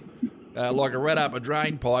there like a rat up a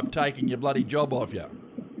drain pipe, taking your bloody job off you.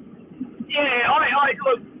 Yeah,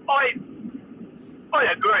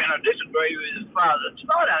 I agree and I disagree with as far as it's.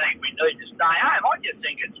 I don't think we need to stay home. I just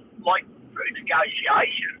think it's like through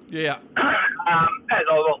negotiation. Yeah. As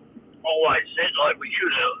I've always said, like we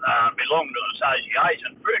should have belonged to an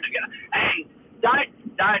association through negotiation. And don't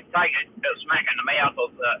take a smack in the mouth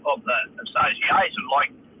of the association like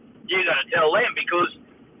you're going to tell them, because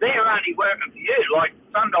they're only working for you. Like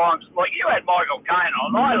sometimes, like you had Michael Caine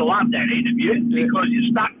on, I loved that interview because you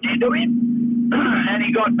stuck into him and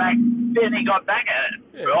he got back at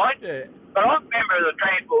it, right? Yeah. But I'm a member of the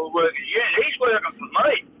Transport Workers Union. He's working for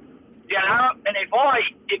me, you know. And if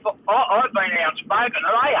I've been outspoken,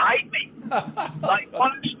 and they hate me. They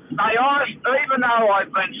even though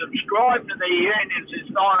I've been subscribed to the union since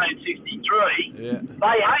 1963,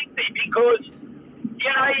 they hate me because,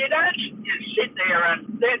 you know, you don't just sit there and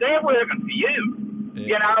they're working for you.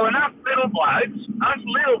 Yeah. You know, and us little blokes,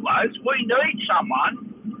 we need someone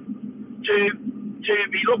to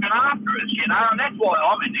be looking after us, you know, and that's why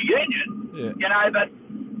I'm in the union. Yeah. You know, but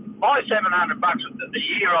my $700 a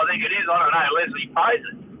year, I think it is, I don't know, Leslie pays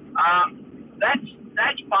it.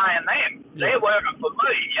 That's paying them. Yeah. They're working for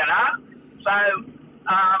me, you know. So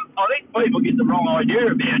I think people get the wrong idea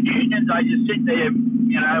about unions. They just sit there,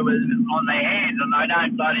 you know, on their hands and they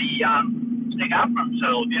don't bloody stick up for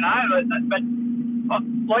themselves, you know. But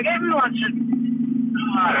like everyone should,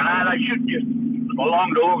 I don't know, they should just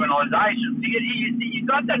belong to organisations. You've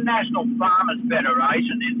got the National Farmers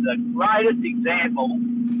Federation is the greatest example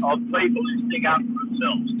of people who stick up for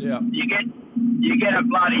themselves. Yeah. You get a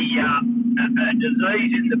bloody a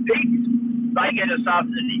disease in the pigs, they get a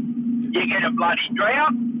subsidy. You get a bloody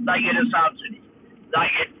drought, they get a subsidy. They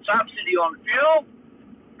get subsidy on fuel,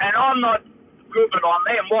 and I'm not grouping on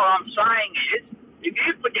them. What I'm saying is, if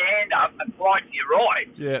you put your hand up and fight for your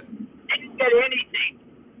rights, you can get anything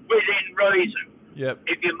within reason. Yep.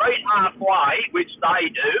 If you meet halfway, which they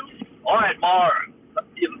do, I admire them.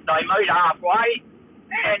 They meet halfway,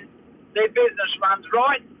 and their business runs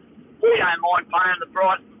right. we don't mind paying the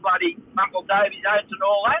price for bloody Uncle Davy's oats and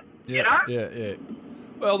all that, you know? Yeah.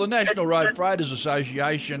 Well, the National Road Freighters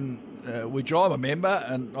Association, which I'm a member,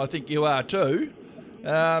 and I think you are too,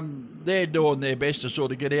 they're doing their best to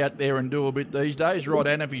sort of get out there and do a bit these days. Rod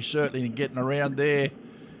Hannafy's certainly getting around there.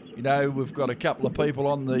 You know, we've got a couple of people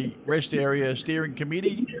on the rest area steering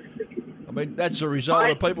committee. I mean, that's a result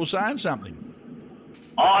of people saying something.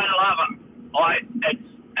 I love it.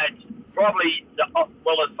 It's probably,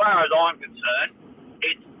 well, as far as I'm concerned,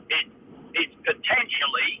 it's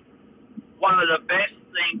potentially one of the best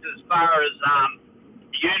things as far as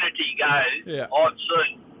unity goes I've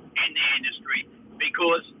seen in the industry,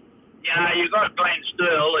 because, you know, you've got Glenn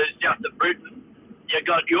Stirl, who's just a Briton. You've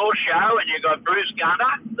got your show and you've got Bruce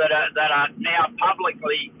Gunner that are now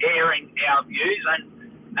publicly airing our views, and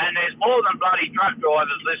there's more than bloody truck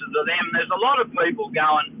drivers listen to them. There's a lot of people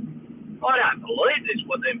going, I don't believe this,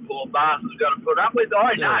 what them poor bastards got to put up with.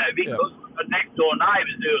 I know, because the next door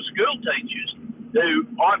neighbours who are school teachers, who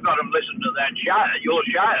I've got them listen to that show, your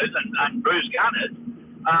shows, and Bruce Gunner's.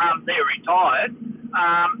 They're retired,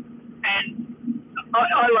 and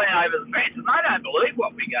I lean over the fence, and they don't believe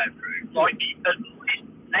what we go through. Like, at least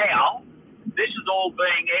now, this is all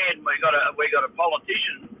being aired, and we got a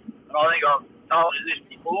politician, and I think I've told you this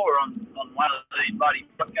before on one of these bloody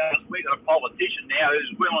podcasts. We got a politician now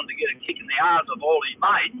who's willing to get a kick in the arse of all his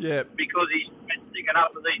mates because he's sticking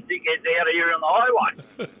up to these dickheads out here on the highway.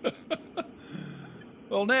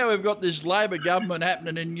 Well, now we've got this Labor government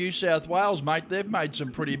happening in New South Wales, mate. They've made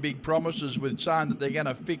some pretty big promises with saying that they're going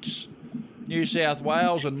to fix New South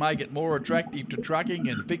Wales and make it more attractive to trucking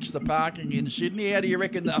and fix the parking in Sydney. How do you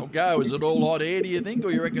reckon they'll go? Is it all hot air, do you think,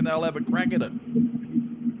 or you reckon they'll have a crack at it?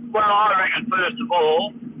 Well, I reckon, first of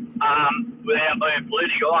all, without being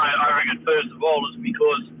political, I reckon, first of all, it's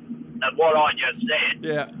because of what I just said.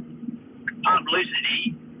 Yeah.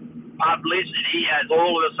 Publicity has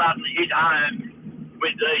all of a sudden hit home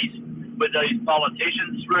with these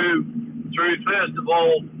politicians through first of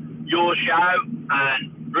all your show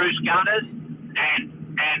and Bruce Gunner's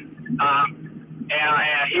and our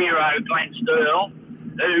hero Glenn Stirl,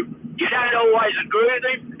 who you don't always agree with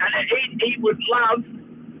him, and he would love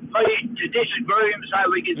me to disagree with him so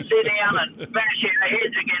we can sit down and bash our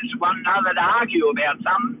heads against one another to argue about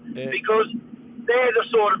something, because they're the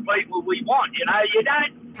sort of people we want. You know, you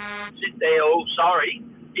don't sit there all sorry.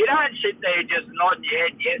 You don't sit there just nodding your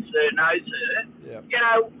head, yes sir, no sir. Yep. You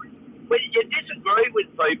know, you disagree with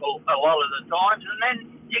people a lot of the times, and then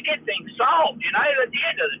you get things solved. You know, at the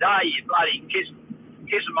end of the day, you bloody kiss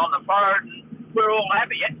them on the forehead, and we're all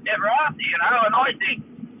happy ever after. You know, and I think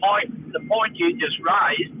the point you just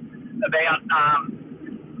raised about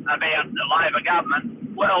the Labor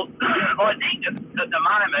government. Well, I think at the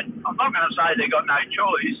moment, I'm not going to say they've got no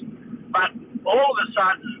choice, but all of a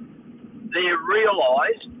sudden, they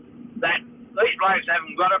realise that these blokes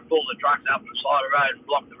haven't got to pull the trucks up the side of the road and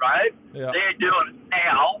block the road. Yeah. They're doing it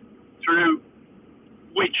now through,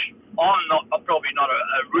 which I'm probably not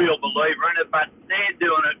a real believer in it, but they're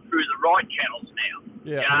doing it through the right channels now.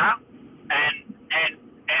 Yeah. You know,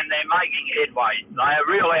 and they're making headway. They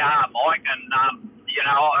really are, Mike. And you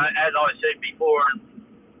know, as I said before, and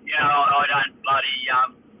you know, I don't bloody.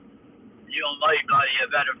 You and me bloody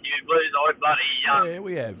have had a few blues. I bloody...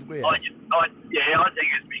 we have. I think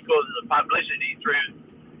it's because of the publicity through...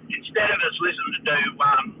 Instead of us listening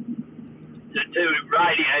to two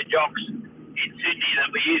radio jocks in Sydney that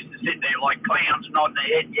we used to sit there like clowns nodding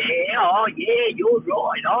their head, you're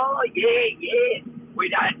right, We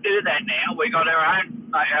don't do that now. We got our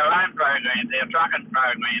own programs, our trucking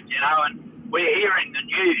programs, you know, and we're hearing the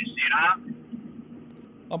news, you know.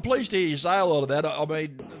 I'm pleased to hear you say a lot of that. I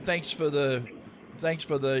mean, thanks for the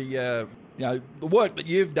you know, the work that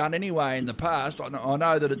you've done anyway in the past. I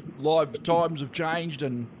know that live times have changed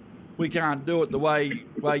and we can't do it the way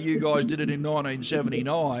you guys did it in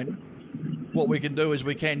 1979. What we can do is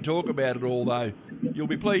we can talk about it all, though. You'll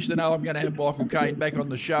be pleased to know I'm going to have Michael Caine back on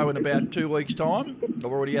the show in about 2 weeks' time. I've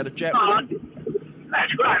already had a chat with him.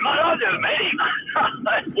 That's great, mate. I never met him.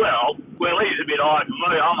 well, he's a bit high for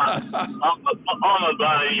me. I'm a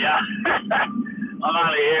bloody, I'm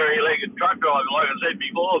only a hairy-legged truck driver, like I said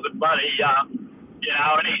before, but bloody, you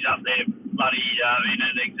know, and he's up there, bloody, in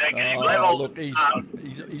an executive level. Look,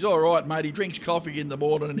 he's all right, mate. He drinks coffee in the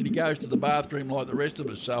morning and he goes to the bathroom like the rest of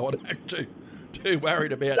us, so I don't too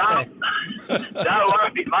worried about that. Don't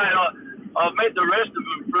worry, mate. I've met the rest of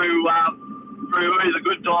them through either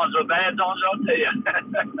good times or bad times, I'll tell you.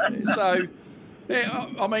 So, yeah,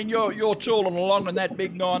 I mean, you're tooling along in that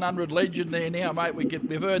big 900 Legend there now, mate.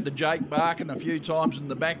 We've heard the Jake barking a few times in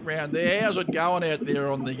the background there. How's it going out there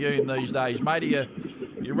on the Yoon these days, mate? Are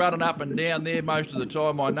you're running up and down there most of the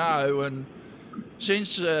time, I know. And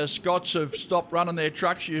since Scots have stopped running their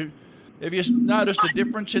trucks, have you noticed a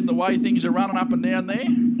difference in the way things are running up and down there?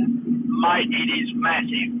 Mate, it is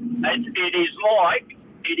massive. It is like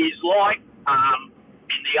in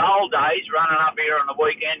the old days running up here on the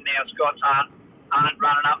weekend. Now Scots aren't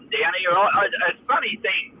running up and down here. It's a funny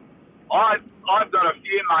thing. I've got a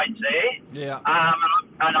few mates there. Yeah. And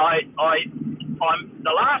I'm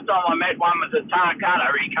the last time I met one was at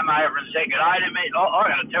Tarcutta. He come over and said good day to me. I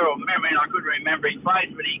got a terrible memory and I couldn't remember his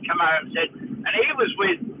face, but he come over and said, and he was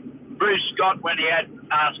with Bruce Scott when he had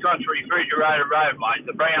Scott's refrigerated roadways,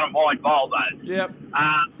 the brown and white Volvos. Yep.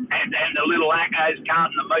 And the little Accos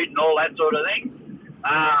carting the meat and all that sort of thing.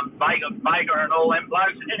 Baker and all them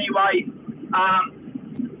blokes. Anyway,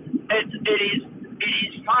 it is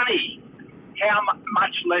funny how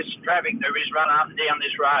much less traffic there is running up and down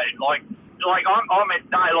this road. Like I'm at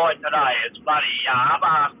daylight today. It's bloody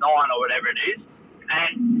 9:30 or whatever it is,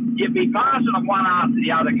 and you'd be passing them one after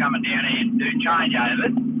the other coming down here and do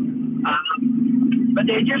changeovers. But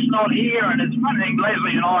they're just not here, and it's funny thing.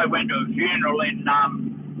 Leslie and I went to a funeral in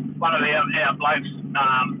one of our blokes,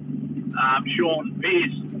 Sean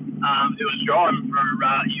Pierce, who was driving for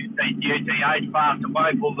UTH, passed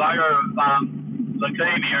away, full bugger of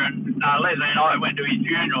leukemia, and Leslie and I went to his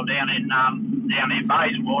funeral down in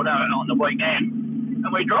Bayswater on the weekend,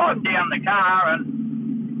 and we drive down the car,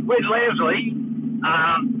 and with Leslie,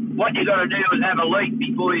 what you got to do is have a leak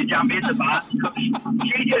before you jump in the bus.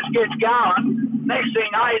 She just gets going. Next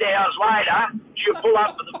thing, 8 hours later, she'll pull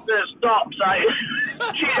up for the first stop. So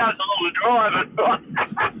she does all the driving.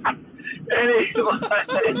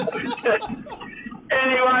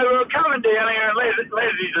 Anyway, we were coming down here, and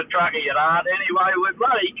Leslie's a trucker, you know. Anyway, we're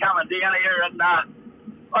bloody coming down here, and I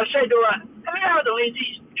said to her, "How are the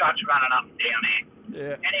Lindsay's trucks running up and down here?"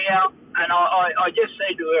 Yeah. Anyhow, and I just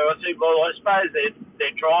said to her, I said, "Well, I suppose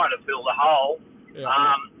they're trying to fill the hole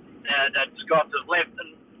that Scots have left."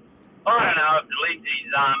 And I don't know if the Lindsay's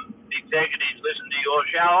executives listen to your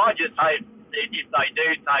show. I just hate if they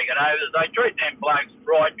do take it over, they treat them blokes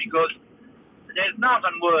right, because there's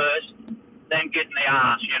nothing worse than getting the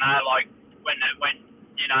arse, you know, like when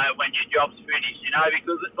your job's finished, you know,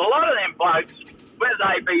 because a lot of them blokes, whether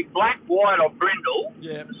they be black, white or brindle,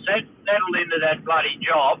 settled into that bloody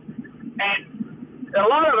job, and a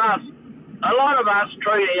lot of us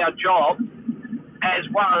treat our job as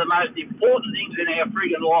one of the most important things in our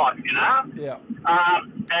friggin' life, you know. Yeah.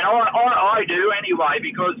 And I do anyway,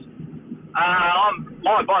 because I'm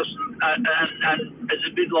my boss, and it's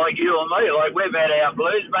a bit like you and me. Like, we've had our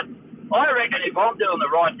blues, but I reckon if I'm doing the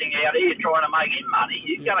right thing out here, trying to make him money,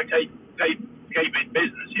 he's going to keep in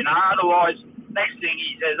business, you know. Otherwise, next thing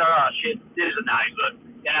he says, "Oh shit, this is no good,"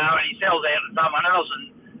 you know, and he sells out to someone else,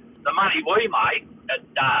 and the money we make at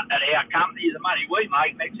our company, the money we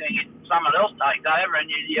make, next thing someone else takes over, and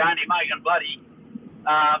you're only making bloody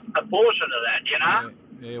a portion of that, you know.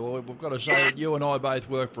 Yeah, well, we've got to say that you and I both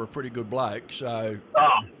work for a pretty good bloke, so...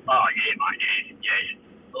 Oh, yeah, mate,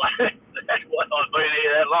 yeah. That's why I've been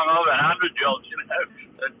here that long. I've had 100 jobs, you know.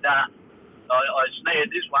 But I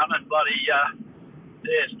snared this one, and bloody,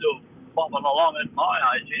 still bobbing along at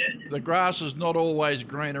my age, yeah. The grass is not always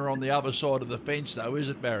greener on the other side of the fence, though, is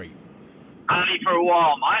it, Barry? Only for a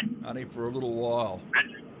while, mate. Only for a little while.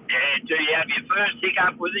 Yeah, do you have your first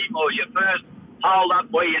hiccup with him, or your first hold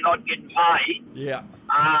up where you're not getting paid? Yeah.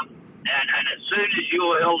 And as soon as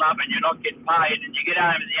you're held up and you're not getting paid, and you get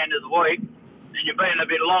home at the end of the week, and you've been a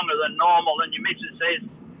bit longer than normal, and your missus says,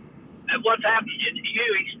 "What's happened?" You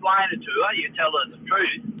explain it to her, you tell her the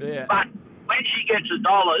truth. Yeah. But when she gets the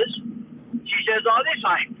dollars, she says, "Oh, this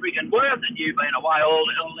ain't freaking worth it. You've been away all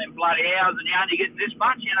them bloody hours, and you only get this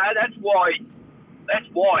much." You know, that's why I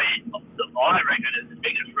reckon is the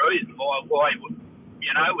biggest reason why you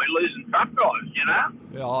know, we're losing truck drivers, you know.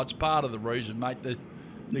 Yeah, it's part of the reason, mate. The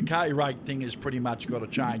K rate thing has pretty much got to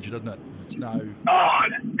change, doesn't it? It's no... Oh,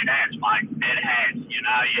 it has, mate. It has. You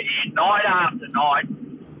know, you hear night after night,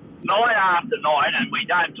 and we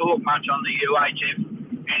don't talk much on the UHF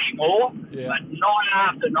anymore, but night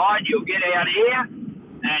after night you'll get out here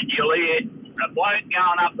and you'll hear a bloke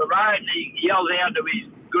going up the road and he yells out to his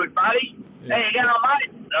good buddy, "How you going, mate?"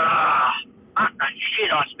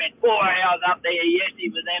 Shit, I spent 4 hours up there yesterday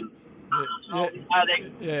with them. And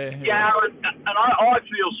I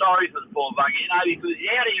feel sorry for the poor bugger, you know, because he's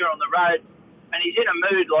out here on the road and he's in a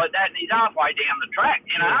mood like that, and he's halfway down the track,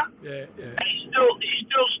 you know. And he's still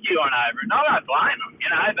stewing over it. And I don't blame him, you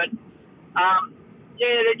know, but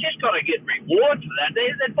they just got to get reward for that.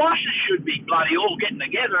 The bosses should be bloody all getting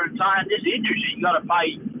together and saying, "This industry, you got to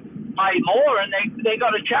pay more, and they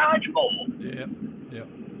got to charge more." Yeah.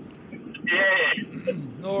 Yeah.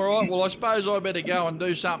 All right, well, I suppose I better go and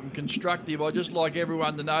do something constructive. I'd just like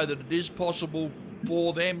everyone to know that it is possible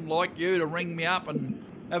for them like you to ring me up and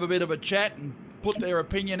have a bit of a chat and put their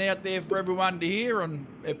opinion out there for everyone to hear. And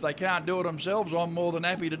if they can't do it themselves, I'm more than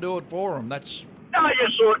happy to do it for them. That's... No, I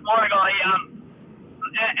just thought, Mike,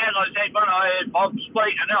 as I said when I heard Bob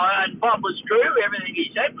speak, and Bob was true, everything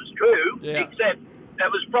he said was true, except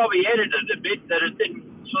that was probably edited a bit, that it didn't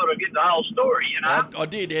sort of get the whole story, you know. I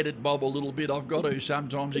did edit Bob a little bit. I've got to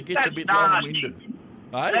sometimes. It gets That's a bit nasty. long-winded.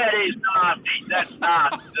 Hey? That is nasty. That's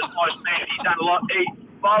nasty. That's my man. He's done a lot.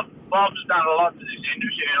 Bob's done a lot to this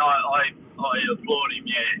industry, and I applaud him,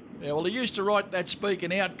 yeah. Yeah, well, he used to write that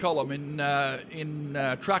Speaking Out column in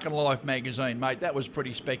Truck and Life magazine, mate. That was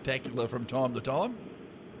pretty spectacular from time to time.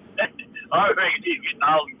 I reckon he's getting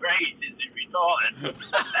old and grey since he retired.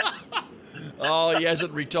 Oh, he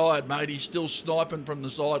hasn't retired, mate. He's still sniping from the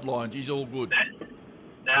sidelines. He's all good.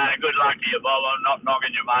 Good luck to you, Bob. I'm not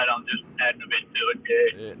knocking you, mate. I'm just adding a bit to it,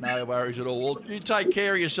 yeah. Yeah, no worries at all. Well, you take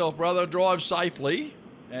care of yourself, brother. Drive safely,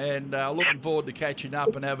 and looking forward to catching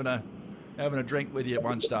up and having a drink with you at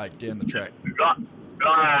one stage down the track. Right, mate.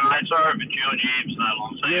 Sorry for chewing your ears so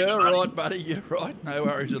long. Yeah, right, buddy. You're right. No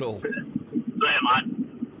worries at all. See you, mate.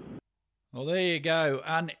 Well, there you go,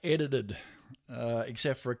 unedited,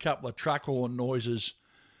 except for a couple of truck horn noises.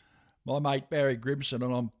 My mate Barry Grimson,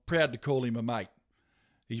 and I'm proud to call him a mate.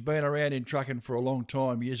 He's been around in trucking for a long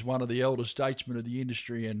time. He is one of the elder statesmen of the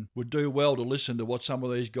industry and would do well to listen to what some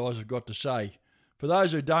of these guys have got to say. For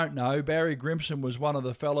those who don't know, Barry Grimson was one of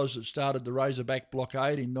the fellows that started the Razorback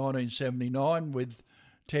Blockade in 1979 with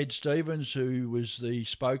Ted Stevens, who was the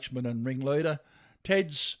spokesman and ringleader.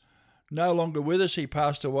 Ted's no longer with us. He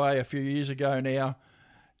passed away a few years ago now.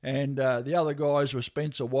 And the other guys were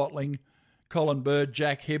Spencer Watling, Colin Bird,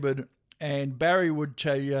 Jack Hibbard, and Barry would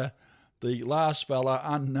tell you the last fella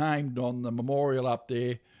unnamed on the memorial up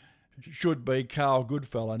there should be Carl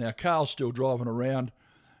Goodfella. Now, Carl's still driving around.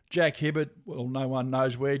 Jack Hibbard, well, no one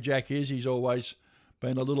knows where Jack is. He's always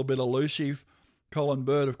been a little bit elusive. Colin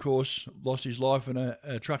Bird, of course, lost his life in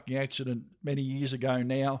a trucking accident many years ago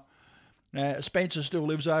now. Spencer still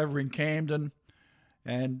lives over in Camden,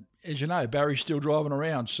 and as you know, Barry's still driving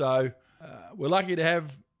around. So we're lucky to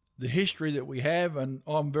have the history that we have, and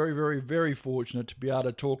I'm very, very, very fortunate to be able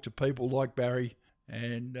to talk to people like Barry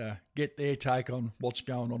and get their take on what's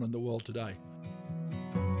going on in the world today.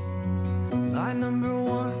 Line number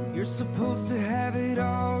one, you're supposed to have it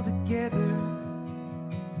all together.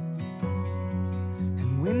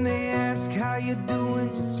 And when they ask how you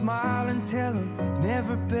doing, just smile and tell them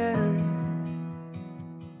never better.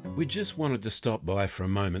 We just wanted to stop by for a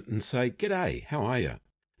moment and say, "G'day, how are you?"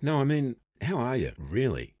 No, I mean, how are you,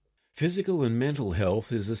 really? Physical and mental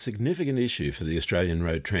health is a significant issue for the Australian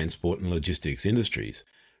road transport and logistics industries.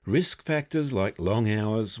 Risk factors like long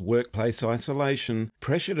hours, workplace isolation,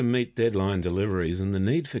 pressure to meet deadline deliveries, and the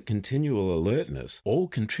need for continual alertness all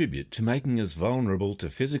contribute to making us vulnerable to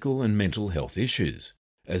physical and mental health issues.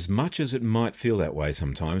 As much as it might feel that way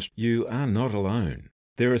sometimes, you are not alone.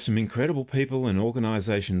 There are some incredible people and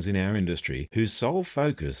organisations in our industry whose sole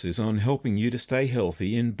focus is on helping you to stay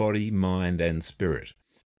healthy in body, mind and spirit.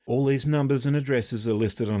 All these numbers and addresses are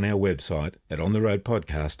listed on our website at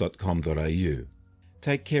ontheroadpodcast.com.au.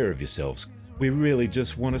 Take care of yourselves. We really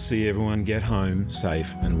just want to see everyone get home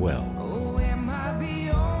safe and well. Oh, am I the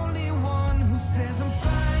only one who says I'm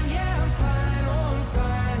fine? Yeah, I'm fine. Oh, I'm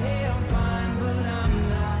fine. Hey, I'm fine, but I'm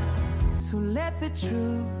not. So let the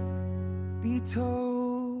truth be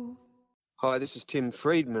told. Hi, this is Tim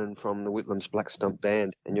Freedman from the Whitlams Black Stump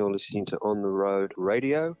Band, and you're listening to On the Road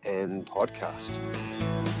Radio and Podcast.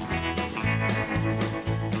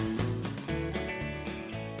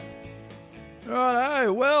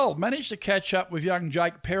 Righto, well, managed to catch up with young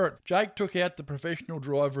Jake Perrett. Jake took out the Professional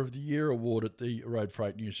Driver of the Year award at the Road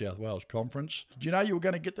Freight New South Wales conference. Did you know you were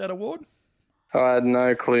going to get that award? I had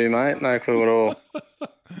no clue, mate. No clue at all.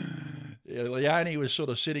 Yeah, Leone was sort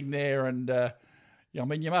of sitting there and, I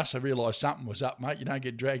mean, you must have realised something was up, mate. You don't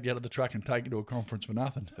get dragged out of the truck and taken to a conference for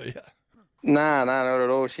nothing, do you? No, not at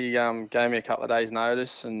all. She gave me a couple of days'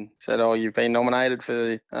 notice and said, "Oh, you've been nominated for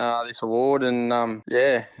this award." And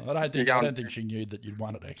yeah, I don't think she knew that you'd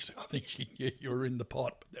won it. Actually, I think she knew you were in the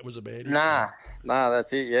pot. But that was about it. Nah,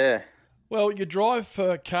 that's it. Yeah. Well, you drive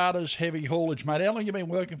for Carter's Heavy Haulage, mate. How long have you been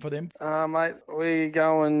working for them? Mate, we're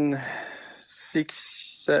going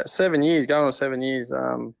 7 years. Going on 7 years.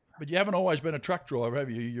 But you haven't always been a truck driver, have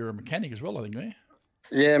you? You're a mechanic as well, I think, eh?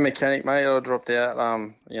 Yeah, mechanic, mate. I dropped out,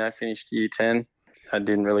 finished year 10. I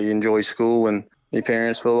didn't really enjoy school, and my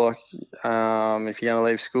parents were like, if you're going to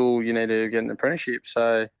leave school, you need to get an apprenticeship.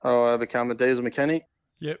 So I become a diesel mechanic.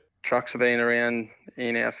 Yep. trucks have been around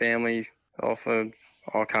in our family for,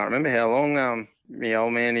 I can't remember how long. My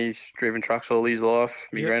old man, he's driven trucks all his life.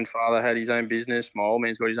 My grandfather had his own business. My old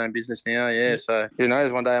man's got his own business now, So who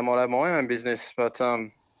knows, one day I might have my own business, but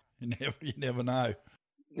You never know.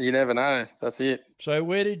 You never know. That's it. So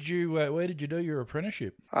where did you do your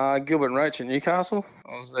apprenticeship? Gilbert and Roach in Newcastle.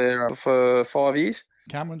 I was there for 5 years.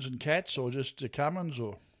 Cummins and Cats, or just Cummins,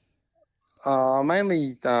 or?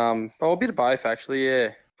 Mainly, a bit of both actually,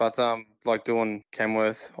 yeah. But like doing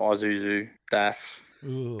Kenworth, Isuzu, DAF,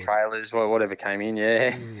 trailers, whatever came in,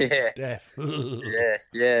 yeah. DAF.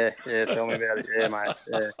 yeah. Tell me about it, yeah, mate.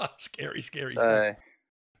 Yeah. Scary stuff.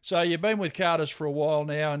 So you've been with Carter's for a while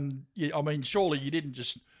now, and surely you didn't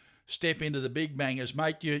just step into the big bangers,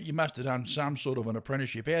 mate. You must have done some sort of an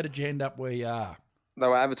apprenticeship. How did you end up where you are? They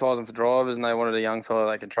were advertising for drivers, and they wanted a young fella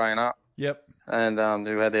they could train up. Yep. And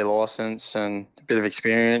who had their licence and a bit of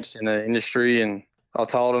experience in the industry. And I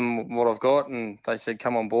told them what I've got, and they said,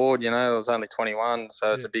 come on board. I was only 21,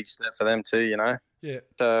 so it's a big step for them too, Yeah.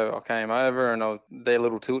 So I came over, and their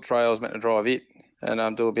little tilt tray, I was meant to drive it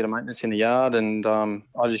and do a bit of maintenance in the yard. And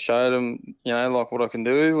I just showed them, like what I can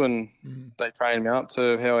do, and they trained me up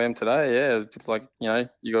to how I am today. Yeah, it's like, you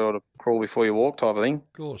got to crawl before you walk type of thing.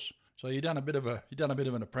 Of course. So you done a bit of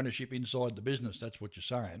an apprenticeship inside the business. That's what you're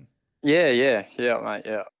saying. Yeah, mate.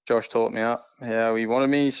 Yeah, Josh taught me up how he wanted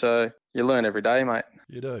me, so you learn every day, mate.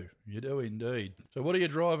 You do indeed. So what are you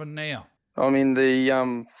driving now? I'm in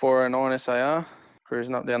the 409 SAR,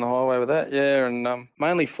 cruising up down the highway with that. Yeah, and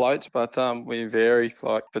mainly floats, but we vary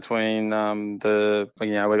like between we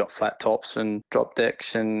got flat tops and drop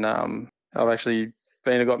decks, and I've actually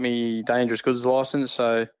got me dangerous goods license,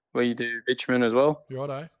 so we do bitumen as well.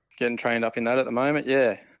 Righto. Getting trained up in that at the moment.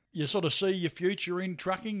 Yeah. You sort of see your future in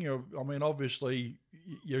trucking? Obviously,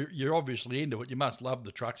 you're obviously into it. You must love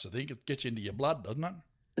the trucks, I think. It gets into your blood, doesn't it?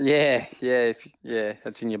 Yeah,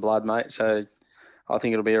 it's in your blood, mate. So I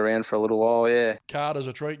think it'll be around for a little while, yeah. Carters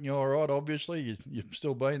are treating you all right, obviously. You've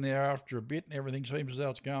still been there after a bit, and everything seems as though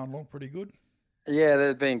it's going along pretty good. Yeah,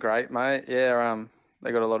 they've been great, mate. Yeah,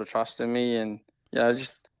 they got a lot of trust in me, and,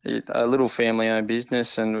 just a little family-owned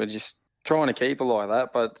business, and we're just trying to keep it like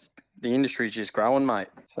that, but the industry's just growing, mate.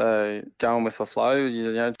 So going with the flow,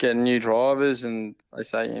 getting new drivers, and they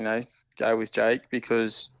say, go with Jake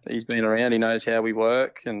because he's been around, he knows how we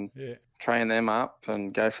work, and train them up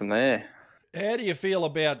and go from there. How do you feel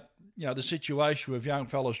about, the situation with young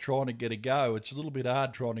fellas trying to get a go? It's a little bit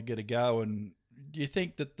hard trying to get a go, and do you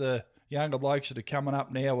think that the younger blokes that are coming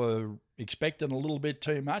up now are expecting a little bit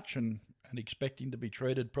too much and expecting to be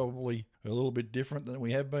treated probably a little bit different than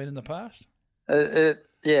we have been in the past?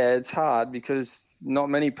 It's hard because not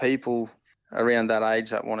many people around that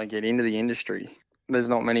age that want to get into the industry. There's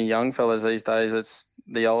not many young fellas these days. It's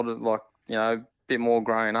the older, a bit more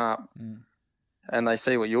grown up, and they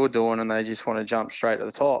see what you're doing and they just want to jump straight to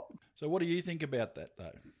the top. So what do you think about that,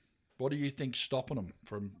 though? What do you think's stopping them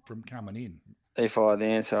from coming in? If I had the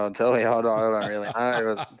answer, I'd tell you. I don't really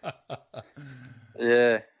know.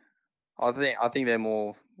 Yeah. I think they're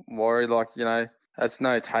more worried, that's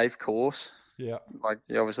no TAFE course. Yeah.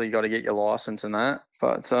 You obviously got to get your license and that.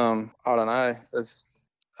 But I don't know. There's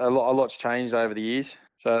a lot's changed over the years.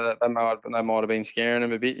 So they might have been scaring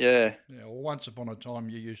them a bit, yeah. Yeah, well, once upon a time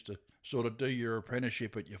you used to sort of do your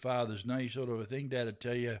apprenticeship at your father's knee sort of a thing. Dad would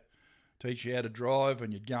teach you how to drive,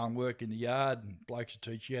 and you'd go and work in the yard, and blokes would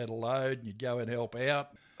teach you how to load, and you'd go and help out.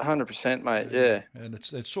 100%, mate, yeah. And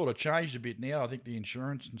it's sort of changed a bit now. I think the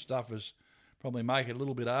insurance and stuff is probably make it a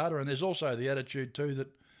little bit harder. And there's also the attitude too that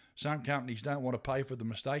some companies don't want to pay for the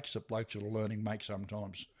mistakes that blokes that are learning make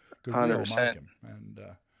sometimes. Because we all make them. And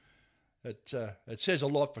it says a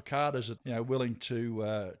lot for Carters that, willing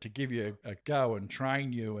to give you a go and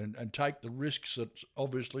train you and take the risks that's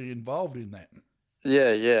obviously involved in that.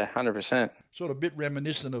 Yeah, 100%. Sort of a bit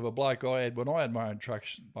reminiscent of a bloke I had when I had my own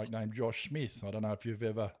trucks, bloke named Josh Smith. I don't know if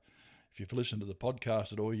you've listened to the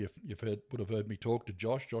podcast at all, would have heard me talk to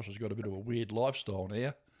Josh. Josh has got a bit of a weird lifestyle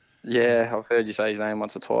now. Yeah, I've heard you say his name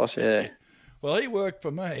once or twice, yeah. Well, he worked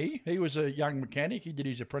for me. He was a young mechanic. He did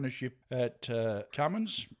his apprenticeship at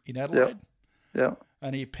Cummins in Adelaide. Yeah.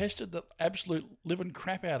 And he pestered the absolute living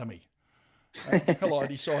crap out of me. Until I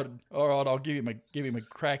decided, all right, I'll give him a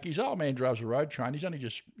crack. His old man drives a road train.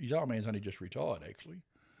 His old man's only just retired, actually.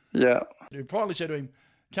 Yeah. He finally said to him,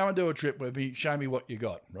 come and do a trip with me, show me what you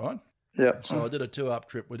got, right? Yeah. So I did a 2-up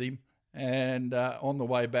trip with him, and on the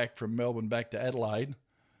way back from Melbourne back to Adelaide,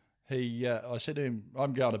 I said to him,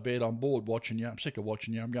 I'm going to bed, I'm bored watching you, I'm sick of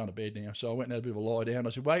watching you, I'm going to bed now. So I went and had a bit of a lie down. I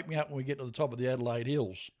said, wake me up when we get to the top of the Adelaide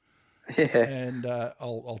Hills, yeah, and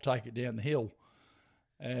I'll take it down the hill.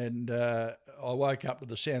 And I woke up to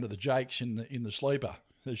the sound of the Jakes in the sleeper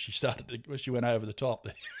as she went over the top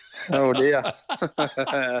there. Oh, dear.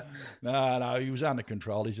 No, he was under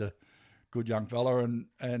control. He's a good young fella,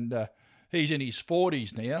 and he's in his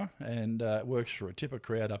 40s now and works for a tipper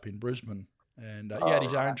crowd up in Brisbane. And he had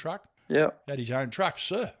his own truck. Yeah. Had his own truck,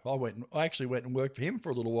 sir. I actually went and worked for him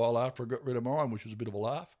for a little while after I got rid of mine, which was a bit of a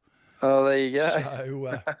laugh. Oh, there you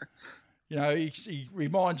go. So, he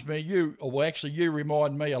reminds me, you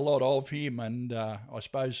remind me a lot of him, and I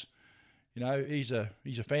suppose, he's a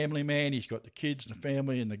family man. He's got the kids and the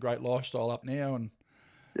family and the great lifestyle up now, and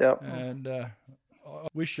yep. And I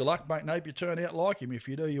wish you luck, mate, and hope you turn out like him. If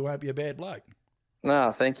you do, you won't be a bad bloke.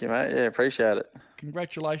 No, thank you, mate. Yeah, appreciate it.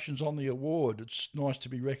 Congratulations on the award. It's nice to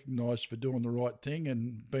be recognised for doing the right thing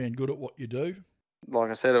and being good at what you do.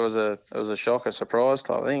 Like I said, it was a shock, a surprise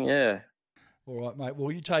type thing, yeah. All right, mate.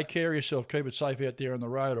 Well, you take care of yourself. Keep it safe out there on the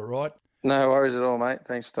road, all right? No worries at all, mate.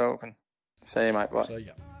 Thanks for talking. See you, mate. Bye. See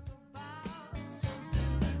ya.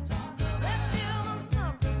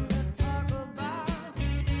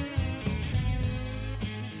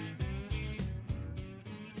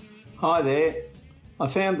 Hi there. I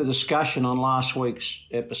found the discussion on last week's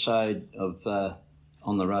episode of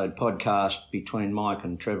On the Road podcast between Mike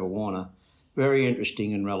and Trevor Warner very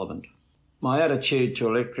interesting and relevant. My attitude to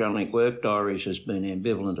electronic work diaries has been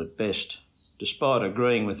ambivalent at best, despite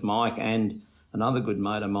agreeing with Mike and another good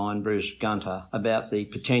mate of mine, Bruce Gunter, about the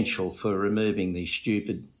potential for removing the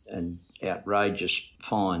stupid and outrageous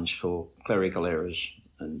fines for clerical errors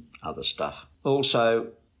and other stuff. Also,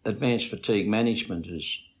 advanced fatigue management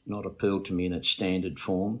has not appealed to me in its standard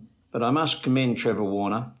form, but I must commend Trevor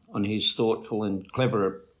Warner on his thoughtful and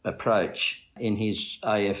clever approach in his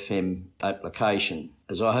AFM application.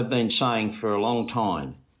 As I have been saying for a long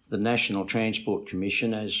time, the National Transport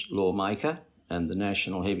Commission as lawmaker and the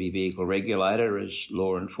National Heavy Vehicle Regulator as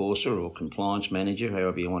law enforcer or compliance manager,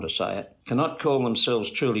 however you want to say it, cannot call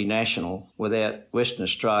themselves truly national without Western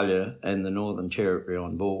Australia and the Northern Territory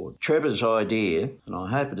on board. Trevor's idea, and I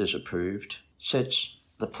hope it is approved, sets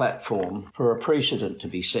the platform for a precedent to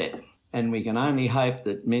be set, and we can only hope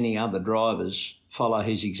that many other drivers follow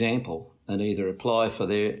his example and either apply for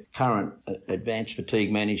their current advanced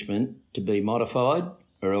fatigue management to be modified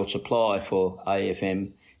or else apply for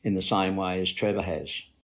AFM in the same way as Trevor has.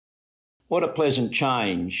 What a pleasant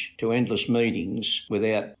change to endless meetings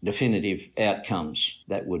without definitive outcomes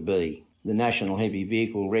that would be. The National Heavy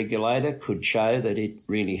Vehicle Regulator could show that it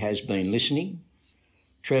really has been listening.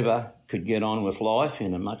 Trevor could get on with life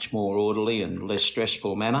in a much more orderly and less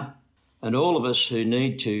stressful manner. And all of us who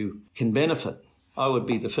need to can benefit. I would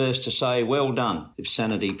be the first to say, well done, if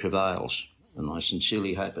sanity prevails, and I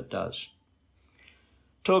sincerely hope it does.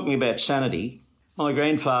 Talking about sanity, my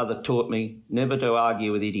grandfather taught me never to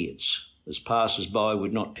argue with idiots, as passers-by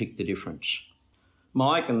would not pick the difference.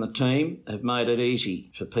 Mike and the team have made it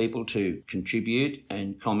easy for people to contribute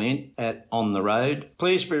and comment at On the Road.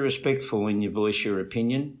 Please be respectful when you voice your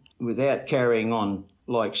opinion without carrying on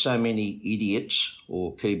like so many idiots,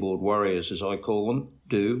 or keyboard warriors as I call them,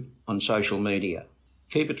 do on social media.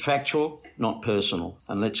 Keep it factual, not personal,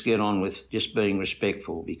 and let's get on with just being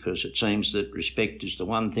respectful, because it seems that respect is the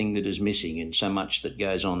one thing that is missing in so much that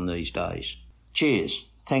goes on these days. Cheers.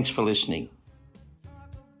 Thanks for listening.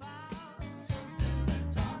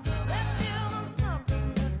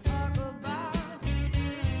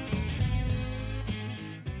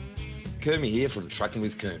 Kermie here from Trucking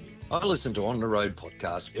with Kermie. I listen to On the Road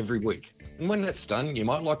podcast every week. And when that's done, you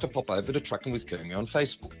might like to pop over to Trucking with Kermie on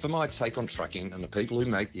Facebook for my take on trucking and the people who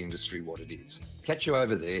make the industry what it is. Catch you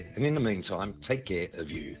over there, and in the meantime, take care of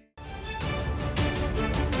you.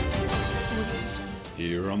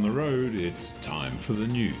 Here on the road, it's time for the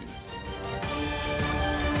news.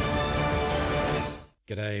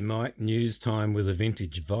 G'day, Mike. News time with a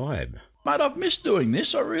vintage vibe. Mate, I've missed doing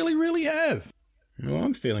this. I really, really have. Well,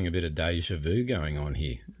 I'm feeling a bit of deja vu going on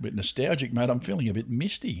here. A bit nostalgic, mate. I'm feeling a bit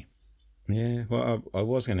misty. Yeah, well, I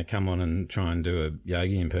was going to come on and try and do a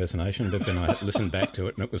Yogi impersonation, but then I listened back to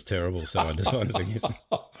it and it was terrible, so I decided against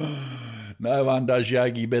it. No one does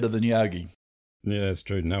Yogi better than Yogi. Yeah, that's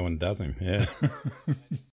true. No one does him, yeah.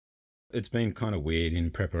 It's been kind of weird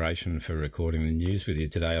in preparation for recording the news with you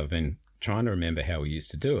today. I've been trying to remember how we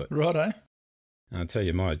used to do it. Righto. I'll tell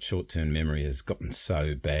you, my short-term memory has gotten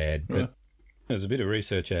so bad, but there's a bit of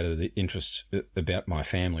research out of the interest about my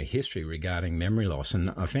family history regarding memory loss,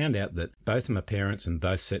 and I found out that both my parents and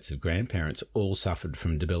both sets of grandparents all suffered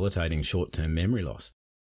from debilitating short-term memory loss.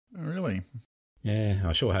 Oh, really? Yeah,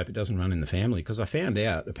 I sure hope it doesn't run in the family, because I found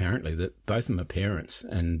out, apparently, that both of my parents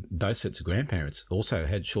and both sets of grandparents also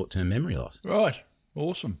had short-term memory loss. Right.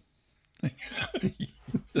 Awesome.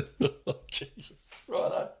 Jesus.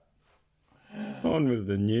 Righto. On with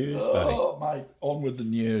the news, buddy. Oh, mate, on with the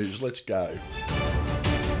news. Let's go.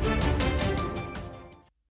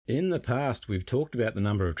 In the past, we've talked about the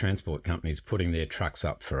number of transport companies putting their trucks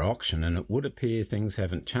up for auction, and it would appear things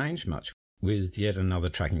haven't changed much, with yet another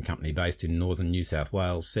trucking company based in northern New South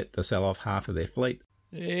Wales set to sell off half of their fleet.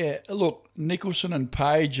 Yeah, look, Nicholson and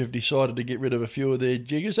Page have decided to get rid of a few of their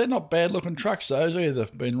jiggers. They're not bad-looking trucks, those either.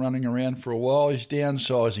 They've been running around for a while. He's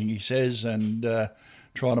downsizing, he says, and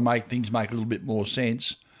trying to make things make a little bit more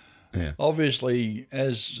sense. Yeah. Obviously,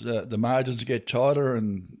 as the margins get tighter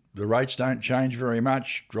and the rates don't change very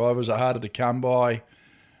much, drivers are harder to come by.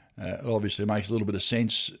 It obviously makes a little bit of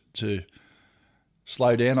sense to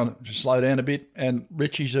slow down a bit. And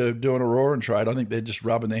Ritchies are doing a roaring trade. I think they're just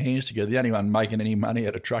rubbing their hands together. The only one making any money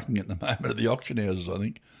out of trucking at the moment are the auction houses, I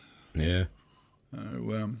think. Yeah.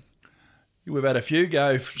 We've had a few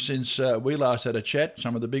go since we last had a chat.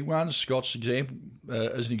 Some of the big ones. Scott's example,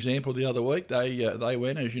 as an example, the other week they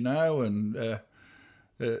went, as you know, and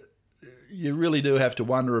you really do have to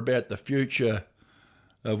wonder about the future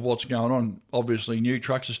of what's going on. Obviously, new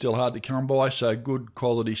trucks are still hard to come by, so good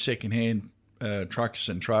quality second-hand trucks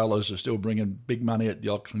and trailers are still bringing big money at the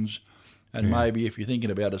auctions. And maybe if you're thinking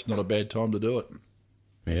about it, it's not a bad time to do it.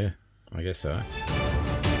 Yeah, I guess so.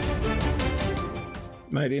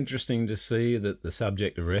 Mate, interesting to see that the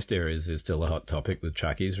subject of rest areas is still a hot topic, with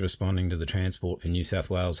truckies responding to the Transport for New South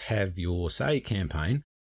Wales Have Your Say campaign,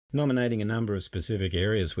 nominating a number of specific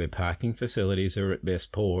areas where parking facilities are at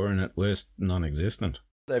best poor and at worst non-existent.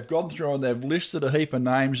 They've gone through and they've listed a heap of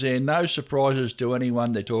names there. No surprises to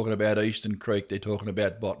anyone. They're talking about Eastern Creek, they're talking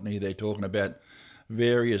about Botany, they're talking about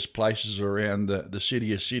various places around the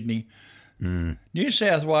city of Sydney. New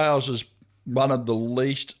South Wales is one of the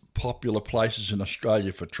least popular places in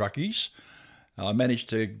Australia for truckies. I managed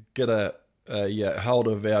to get a hold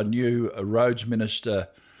of our new roads minister,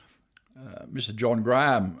 Mr. John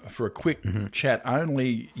Graham, for a quick chat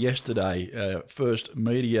only yesterday, first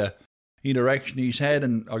media interaction he's had,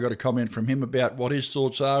 and I got a comment from him about what his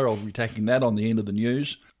thoughts are. I'll be taking that on the end of the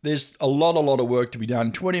news. There's a lot of work to be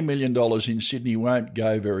done. $20 million in Sydney won't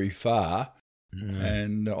go very far.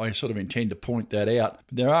 And I sort of intend to point that out.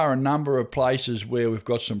 There are a number of places where we've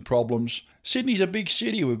got some problems. Sydney's a big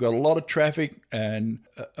city. We've got a lot of traffic, and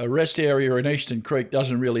a rest area in Eastern Creek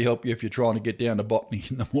doesn't really help you if you're trying to get down to Botany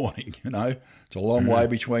in the morning, you know. It's a long way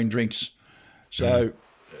between drinks. So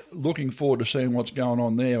looking forward to seeing what's going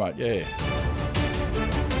on there, mate, yeah.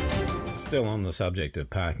 Still on the subject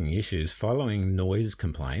of parking issues, following noise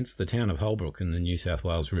complaints, the town of Holbrook in the New South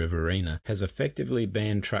Wales Riverina has effectively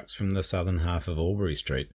banned trucks from the southern half of Albury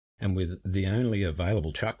Street, and with the only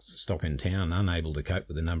available truck stock in town unable to cope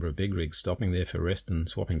with the number of big rigs stopping there for rest and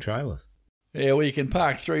swapping trailers. Yeah, well, you can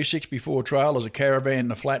park 364 trailers, a caravan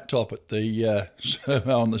and a flat top at the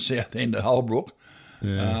servo on the south end of Holbrook.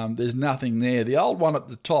 Yeah. There's nothing there. The old one at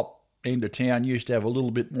the top end of town used to have a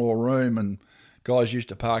little bit more room, and guys used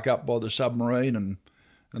to park up by the submarine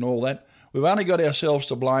and all that. We've only got ourselves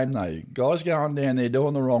to blame, though. Guys going down there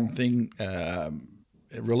doing the wrong thing,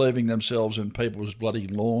 relieving themselves in people's bloody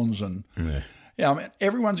lawns. And I mean,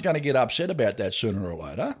 everyone's going to get upset about that sooner or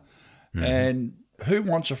later. And who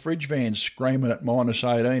wants a fridge van screaming at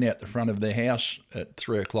 -18 out the front of their house at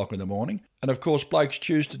 3 o'clock in the morning? And, of course, blokes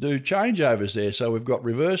choose to do changeovers there. So we've got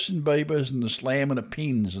reversing beepers and the slamming of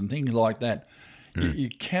pins and things like that. You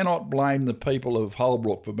cannot blame the people of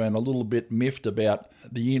Holbrook for being a little bit miffed about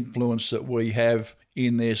the influence that we have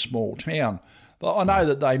in their small town. But I know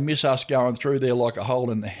that they miss us going through there like a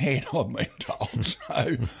hole in the head, I've been told.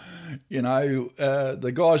 So, you know,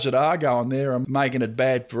 the guys that are going there are making it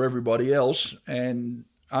bad for everybody else. And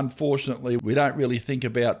unfortunately, we don't really think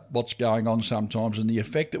about what's going on sometimes and the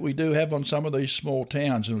effect that we do have on some of these small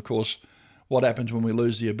towns. And, of course, what happens when we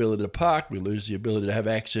lose the ability to park? We lose the ability to have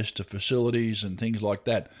access to facilities and things like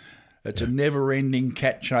that. It's a never-ending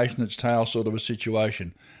cat chasing its tail sort of a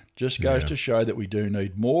situation. Just goes to show that we do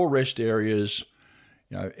need more rest areas,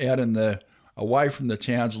 you know, out in away from the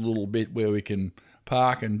towns a little bit, where we can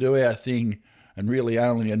park and do our thing and really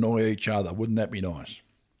only annoy each other. Wouldn't that be nice?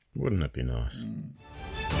 Wouldn't it be nice?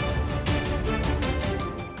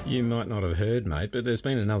 You might not have heard, mate, but there's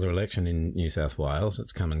been another election in New South Wales.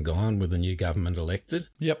 It's come and gone with the new government elected.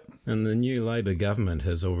 Yep. And the new Labor government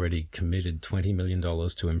has already committed $20 million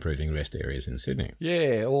to improving rest areas in Sydney.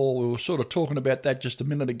 Yeah, well, we were sort of talking about that just a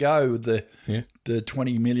minute ago, the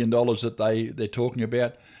 $20 million that they're talking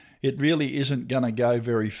about. It really isn't going to go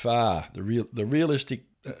very far. The realistic,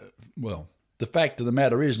 the fact of the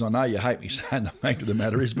matter is, and I know you hate me saying the fact of the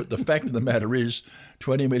matter is, but the fact of the matter is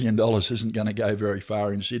 $20 million isn't going to go very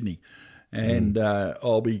far in Sydney. and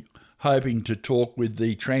I'll be hoping to talk with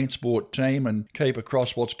the transport team and keep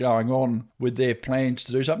across what's going on with their plans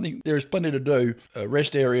to do something. There is plenty to do.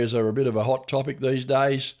 Rest areas are a bit of a hot topic these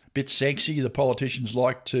days, a bit sexy. The politicians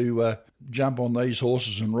like to jump on these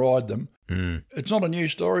horses and ride them. It's not a new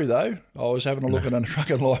story, though. I was having a look at a Truck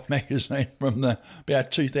and Life magazine from about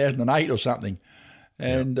 2008 or something,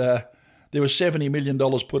 and there was $70 million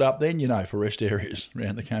put up then, for rest areas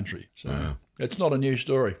around the country. So it's not a new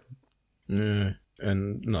story. Yeah,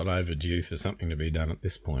 and not overdue for something to be done at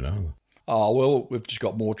this point, either. Oh, well, we've just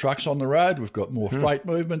got more trucks on the road. We've got more freight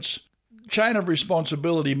movements. Chain of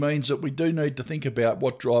responsibility means that we do need to think about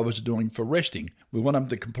what drivers are doing for resting. We want them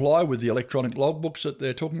to comply with the electronic logbooks that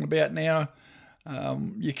they're talking about now.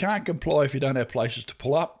 You can't comply if you don't have places to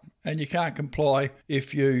pull up, and you can't comply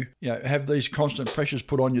if you have these constant pressures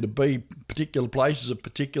put on you to be particular places at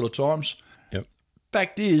particular times. Yep.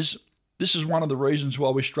 Fact is, this is one of the reasons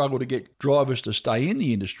why we struggle to get drivers to stay in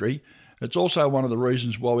the industry. It's also one of the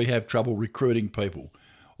reasons why we have trouble recruiting people.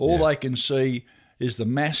 All they can see is the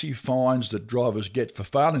massive fines that drivers get for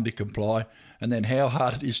failing to comply, and then how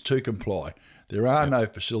hard it is to comply. There are no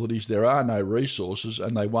facilities, there are no resources,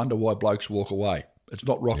 and they wonder why blokes walk away. It's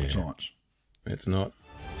not rocket science. It's not.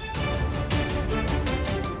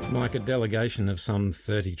 Mike, a delegation of some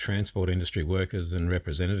 30 transport industry workers and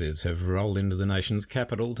representatives have rolled into the nation's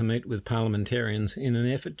capital to meet with parliamentarians in an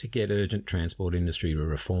effort to get urgent transport industry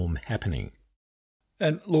reform happening.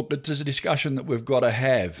 And look, it's a discussion that we've got to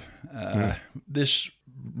have. This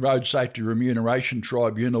Road Safety Remuneration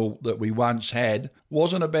Tribunal that we once had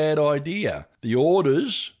wasn't a bad idea. The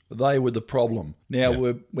orders, they were the problem. Now,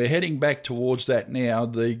 we're heading back towards that now.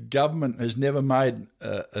 The government has never made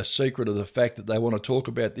a secret of the fact that they want to talk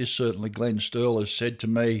about this. Certainly Glenn Stirl has said to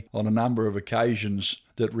me on a number of occasions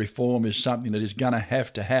that reform is something that is going to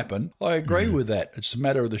happen. I agree with that. It's a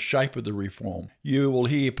matter of the shape of the reform. You will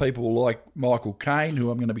hear people like Michael Caine,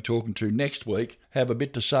 who I'm going to be talking to next week, have a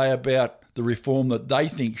bit to say about the reform that they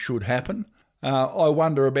think should happen. I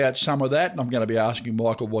wonder about some of that, and I'm going to be asking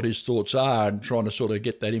Michael what his thoughts are and trying to sort of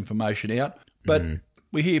get that information out. But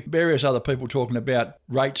we hear various other people talking about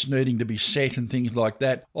rates needing to be set and things like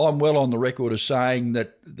that. I'm well on the record of saying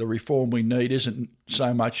that the reform we need isn't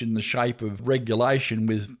so much in the shape of regulation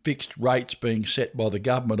with fixed rates being set by the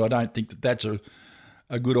government. I don't think that that's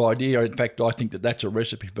a good idea. In fact, I think that that's a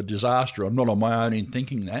recipe for disaster. I'm not on my own in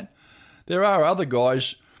thinking that. There are other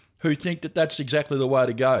guys who think that that's exactly the way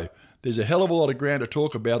to go. There's a hell of a lot of ground to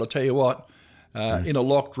talk about. I'll tell you what, in a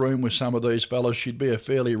locked room with some of these fellas should be a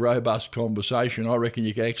fairly robust conversation. I reckon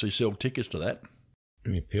you could actually sell tickets to that.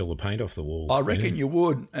 You peel the paint off the walls. I reckon you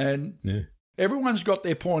would. And everyone's got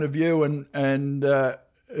their point of view, and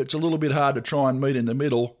it's a little bit hard to try and meet in the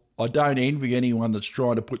middle. I don't envy anyone that's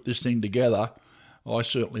trying to put this thing together. I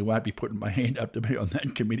certainly won't be putting my hand up to be on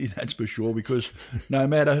that committee, that's for sure, because no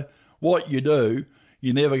matter what you do,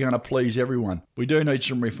 you're never going to please everyone. We do need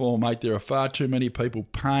some reform, mate. There are far too many people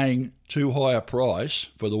paying too high a price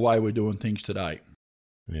for the way we're doing things today.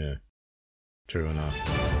 Yeah, true enough.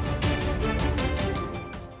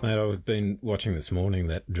 Mate, I've been watching this morning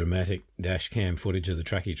that dramatic dash cam footage of the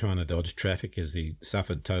truckie trying to dodge traffic as he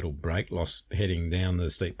suffered total brake loss heading down the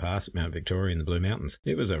steep pass at Mount Victoria in the Blue Mountains.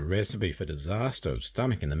 It was a recipe for disaster,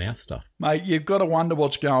 stomach in the mouth stuff. Mate, you've got to wonder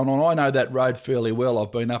what's going on. I know that road fairly well.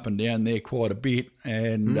 I've been up and down there quite a bit.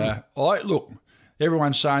 And look,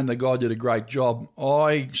 everyone's saying the guy did a great job.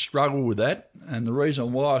 I struggle with that. And the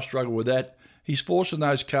reason why I struggle with that, he's forcing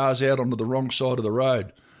those cars out onto the wrong side of the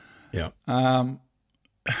road. Yeah.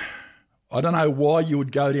 I don't know why you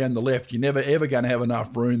would go down the left. You're never, ever going to have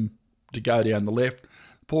enough room to go down the left.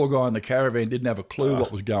 The poor guy in the caravan didn't have a clue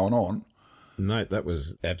what was going on. Mate, that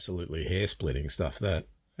was absolutely hair-splitting stuff, that.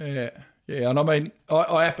 Yeah. And I mean,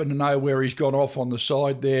 I happen to know where he's gone off on the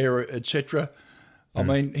side there, etc. I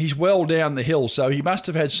mean, he's well down the hill, so he must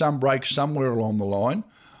have had some brakes somewhere along the line.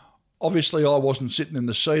 Obviously, I wasn't sitting in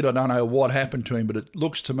the seat. I don't know what happened to him, but it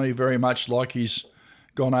looks to me very much like he's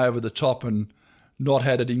gone over the top and not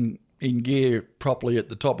had it in gear properly at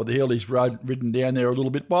the top of the hill. He's ridden down there a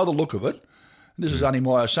little bit by the look of it. This is only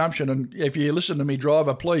my assumption, and if you listen to me,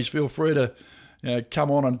 driver, please feel free to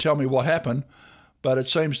come on and tell me what happened. But it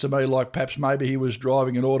seems to me like perhaps maybe he was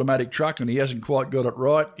driving an automatic truck and he hasn't quite got it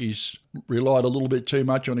right. He's relied a little bit too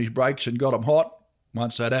much on his brakes and got them hot.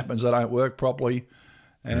 Once that happens, they don't work properly.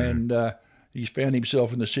 And he's found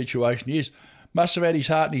himself in the situation he is. Must have had his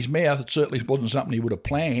heart in his mouth. It certainly wasn't something he would have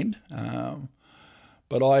planned.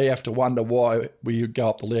 But I have to wonder why we would go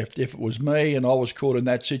up the left. If it was me and I was caught in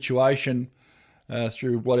that situation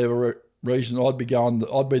through whatever reason, I'd be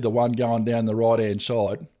the one going down the right-hand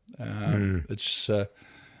side. It's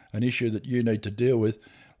an issue that you need to deal with.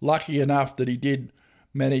 Lucky enough that he did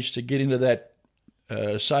manage to get into that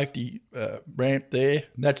safety ramp there.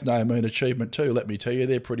 That's no mean achievement too, let me tell you.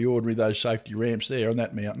 They're pretty ordinary, those safety ramps there on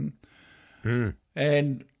that mountain. Mm.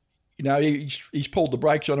 And, you know, he's pulled the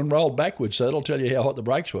brakes on and rolled backwards, so that'll tell you how hot the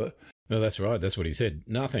brakes were. Well, that's right. That's what he said.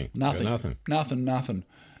 Nothing. Nothing.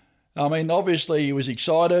 I mean, obviously he was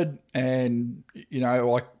excited and, you know,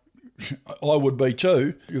 like I would be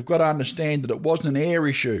too. You've got to understand that it wasn't an air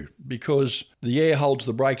issue because the air holds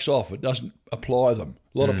the brakes off. It doesn't apply them.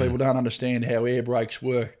 A lot of people don't understand how air brakes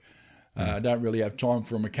work. Don't really have time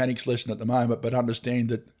for a mechanics lesson at the moment, but understand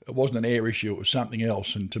that it wasn't an air issue. It was something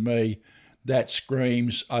else. And to me, that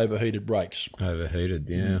screams overheated brakes. Overheated,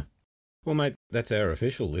 yeah. Well, mate, that's our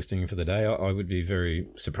official listing for the day. I would be very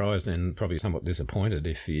surprised and probably somewhat disappointed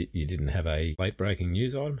if you didn't have a late breaking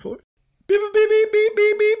news item for it. Beep, beep, beep, beep,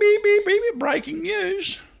 beep, beep, beep, beep, beep, breaking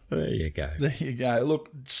news. There you go. Look,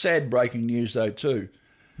 sad breaking news though too.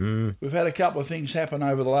 We've had a couple of things happen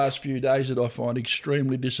over the last few days that I find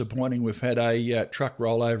extremely disappointing. We've had a truck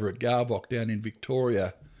roll over at Garvock down in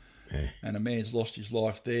Victoria, and a man's lost his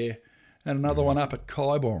life there, and another one up at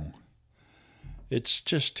Kaibong. It's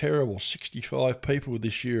just terrible. 65 people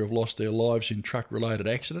this year have lost their lives in truck-related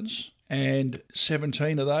accidents, and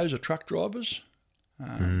 17 of those are truck drivers,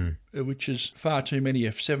 which is far too many.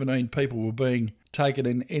 If 17 people were being taken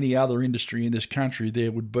in any other industry in this country,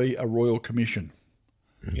 there would be a royal commission.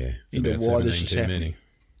 Yeah, it's into about why 17 this is too happening.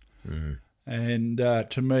 many. And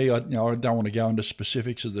to me, I don't want to go into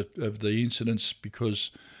specifics of the incidents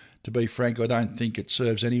because, to be frank, I don't think it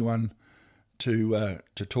serves anyone to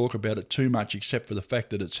talk about it too much, except for the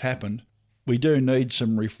fact that it's happened. We do need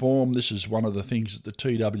some reform. This is one of the things that the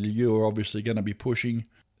TWU are obviously going to be pushing.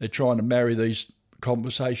 They're trying to marry these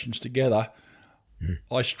conversations together.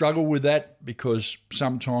 I struggle with that because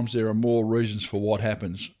sometimes there are more reasons for what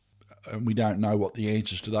happens, and we don't know what the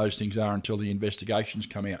answers to those things are until the investigations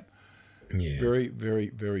come out. Yeah. Very, very,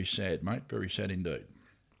 very sad, mate. Very sad indeed.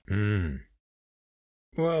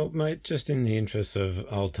 Well, mate, just in the interest of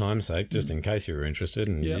old time's sake, just in case you were interested,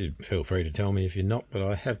 and you feel free to tell me if you're not, but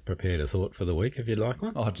I have prepared a thought for the week, if you'd like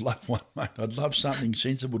one. I'd love one, mate. I'd love something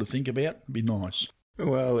sensible to think about. It'd be nice.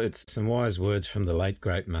 Well, it's some wise words from the late,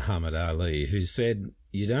 great Muhammad Ali, who said,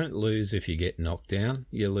 "You don't lose if you get knocked down,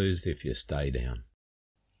 you lose if you stay down."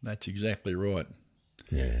 That's exactly right.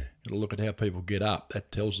 Yeah. It'll look at how people get up.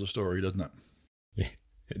 That tells the story, doesn't it? Yeah,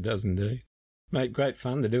 it does indeed. Mate, great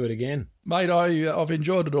fun to do it again. Mate, I've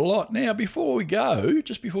enjoyed it a lot. Now, before we go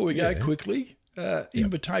quickly,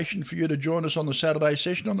 invitation for you to join us on the Saturday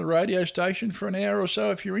session on the radio station for an hour or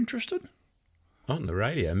so if you're interested. On the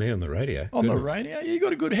radio? Me on the radio? On the radio? You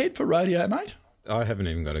got a good head for radio, mate. I haven't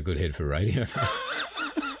even got a good head for radio.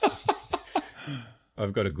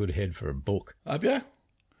 I've got a good head for a book. Have you?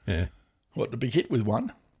 Yeah. What, to be hit with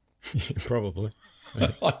one? Probably.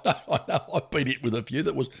 I know. I've been hit with a few.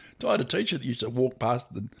 I had a teacher that used to walk past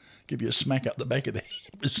and give you a smack up the back of the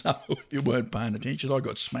head. So if you weren't paying attention, I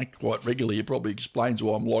got smacked quite regularly. It probably explains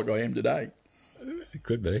why I'm like I am today. It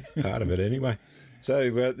could be. Part of it anyway. So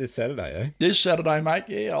this Saturday, eh? This Saturday, mate,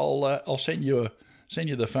 yeah, I'll send you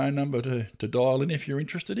the phone number to dial in if you're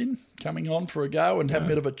interested in coming on for a go and have a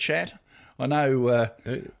bit of a chat. I know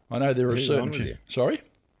there are certain few. Sorry?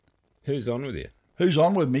 Who's on with you? Who's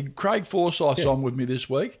on with me? Craig Forsyth's on with me this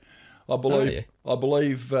week. I believe.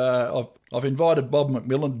 I've invited Bob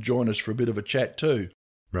McMillan to join us for a bit of a chat too.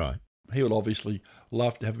 Right. He will obviously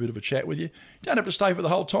love to have a bit of a chat with you. You don't have to stay for the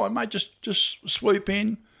whole time, mate. Just swoop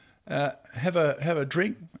in, have a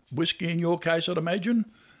drink, whiskey in your case, I'd imagine,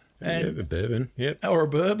 and a bourbon, or a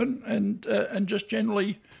bourbon, and just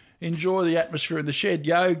generally enjoy the atmosphere in the shed.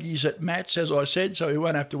 Yogi's at Matt's, as I said, so we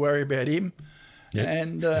won't have to worry about him. Yep.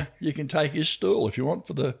 And you can take his stool if you want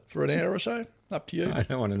for an hour or so. Up to you. I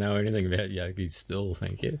don't want to know anything about Yogi's stool,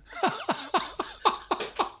 thank you.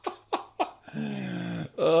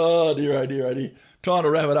 Oh, dear. Trying to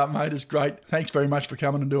wrap it up, mate. It's great. Thanks very much for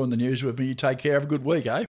coming and doing the news with me. You take care. Have a good week,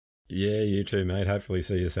 eh? Yeah, you too, mate. Hopefully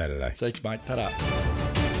see you Saturday. Thanks, mate. Ta-da.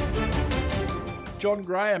 John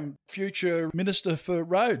Graham, future Minister for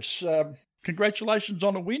Roads. Congratulations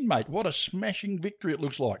on a win, mate. What a smashing victory it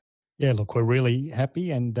looks like. Yeah, look, we're really happy,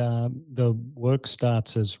 and the work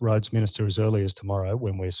starts as Roads Minister as early as tomorrow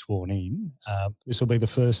when we're sworn in. This will be the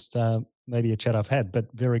first media chat I've had,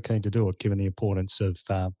 but very keen to do it given the importance of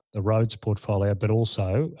the roads portfolio, but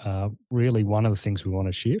also really one of the things we want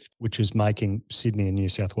to shift, which is making Sydney and New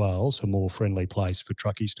South Wales a more friendly place for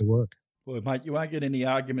truckies to work. Well, mate, you won't get any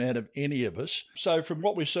argument out of any of us. So from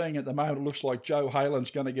what we're seeing at the moment, it looks like Joe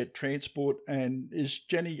Halen's going to get transport. And is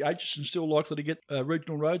Jenny Aitchison still likely to get a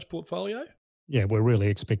regional roads portfolio? yeah, we're really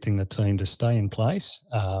expecting the team to stay in place,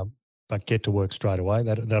 but get to work straight away.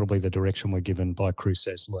 That'll be the direction we're given by Chris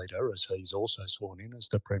as leader, as he's also sworn in as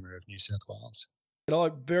the Premier of New South Wales.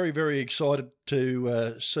 I'm very, very excited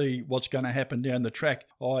to see what's going to happen down the track.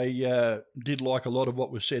 I did like a lot of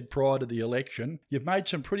what was said prior to the election. You've made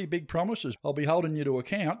some pretty big promises. I'll be holding you to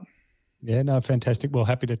account. Yeah, no, fantastic. Well,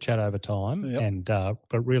 happy to chat over time, and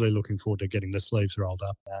but really looking forward to getting the sleeves rolled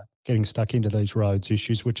up, getting stuck into these roads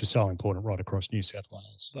issues, which are so important right across New South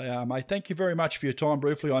Wales. They are, mate. Thank you very much for your time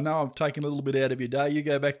briefly. I know I've taken a little bit out of your day. You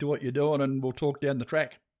go back to what you're doing and we'll talk down the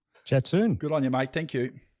track. Chat soon. Good on you, mate. Thank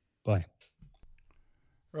you. Bye.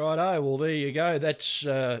 Righto, well, there you go. That's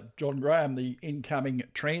John Graham, the incoming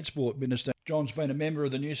Transport Minister. John's been a member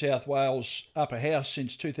of the New South Wales Upper House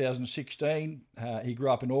since 2016. He grew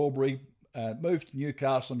up in Albury, moved to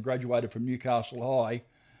Newcastle and graduated from Newcastle High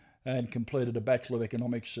and completed a Bachelor of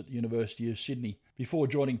Economics at the University of Sydney. Before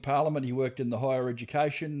joining Parliament, he worked in the higher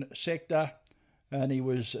education sector and he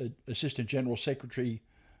was Assistant General Secretary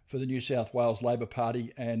for the New South Wales Labor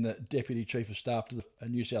Party and the Deputy Chief of Staff to the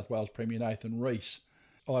New South Wales Premier Nathan Rees.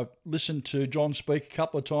 I've listened to John speak a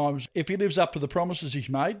couple of times. If he lives up to the promises he's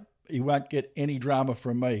made, he won't get any drama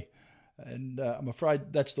from me. And I'm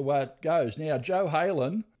afraid that's the way it goes. Now, Jo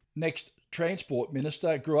Halen, next Transport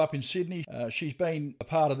Minister, grew up in Sydney. She's been a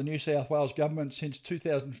part of the New South Wales government since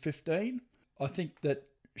 2015. I think that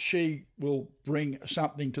she will bring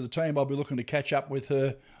something to the team. I'll be looking to catch up with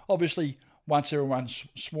her. Obviously, once everyone's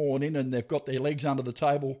sworn in and they've got their legs under the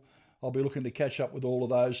table, I'll be looking to catch up with all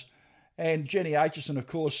of those. And Jenny Aitchison, of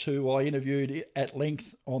course, who I interviewed at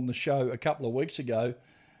length on the show a couple of weeks ago,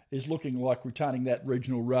 is looking like retaining that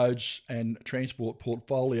regional roads and transport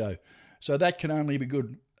portfolio. So that can only be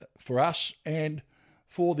good for us and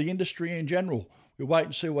for the industry in general. We'll wait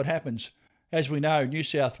and see what happens. As we know, New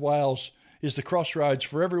South Wales is the crossroads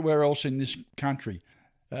for everywhere else in this country.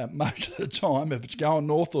 Most of the time, if it's going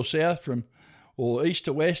north or south or east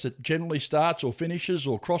to west, it generally starts or finishes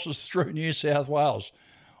or crosses through New South Wales.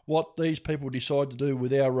 What these people decide to do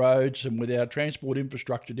with our roads and with our transport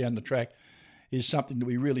infrastructure down the track is something that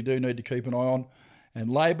we really do need to keep an eye on. And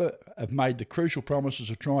Labor have made the crucial promises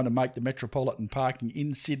of trying to make the metropolitan parking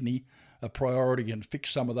in Sydney a priority and fix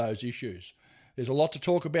some of those issues. There's a lot to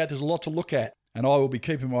talk about, there's a lot to look at, and I will be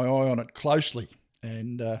keeping my eye on it closely,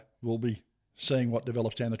 and we'll be seeing what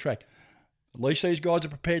develops down the track. At least these guys are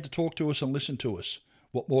prepared to talk to us and listen to us.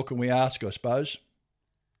 What more can we ask, I suppose?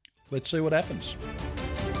 Let's see what happens.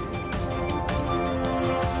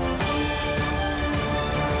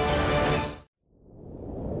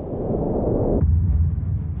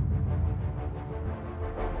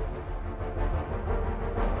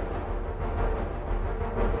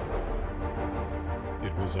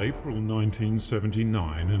 It was April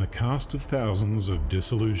 1979 and a cast of thousands of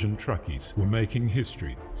disillusioned truckies were making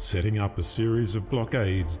history, setting up a series of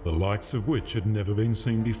blockades the likes of which had never been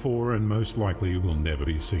seen before and most likely will never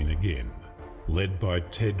be seen again. Led by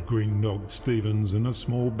Ted Green Dog Stevens and a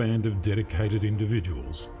small band of dedicated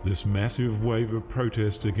individuals, this massive wave of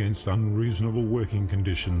protest against unreasonable working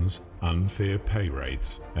conditions, unfair pay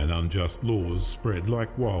rates, and unjust laws spread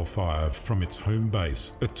like wildfire from its home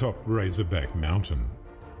base atop Razorback Mountain.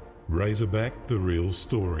 Razorback, The Real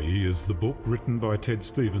Story is the book written by Ted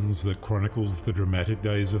Stevens that chronicles the dramatic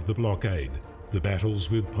days of the blockade, the battles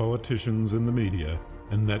with politicians and the media,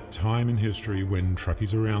 and that time in history when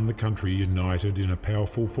truckies around the country united in a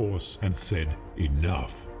powerful force and said,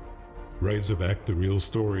 "Enough." Razorback, The Real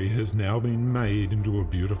Story has now been made into a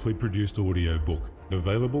beautifully produced audiobook,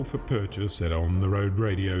 available for purchase at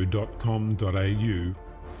ontheroadradio.com.au.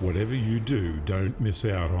 Whatever you do, don't miss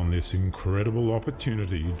out on this incredible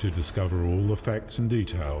opportunity to discover all the facts and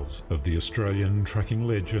details of the Australian trucking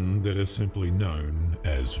legend that is simply known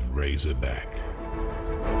as Razorback.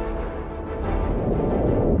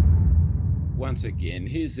 Once again,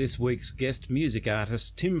 here's this week's guest music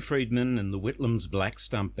artist Tim Freedman and the Whitlams Black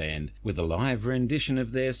Stump Band with a live rendition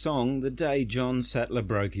of their song The Day John Sattler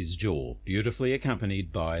Broke His Jaw, beautifully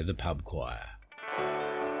accompanied by the pub choir.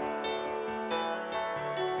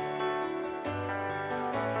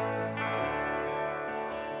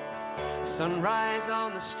 Sunrise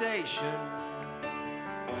on the station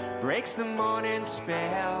breaks the morning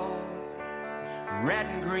spell. Red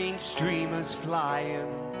and green streamers flying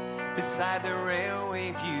beside the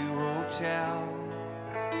Railway View Hotel.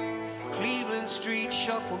 Cleveland Street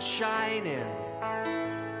shuffled shining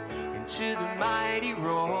into the mighty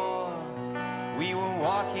roar. We were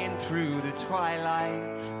walking through the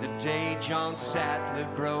twilight the day John Sattler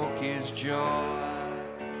broke his jaw.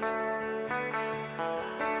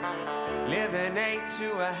 Living ain't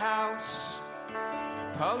to a house,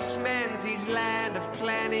 Postman's his land of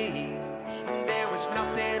plenty, and there was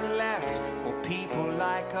nothing left for people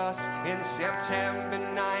like us in September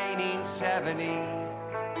 1970.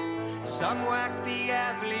 Some worked the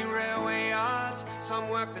Everleigh railway yards, some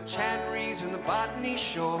worked the Chantries and the Botany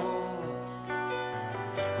Shore.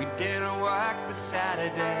 We didn't work the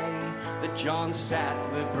Saturday that John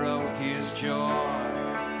Sattler broke his jaw.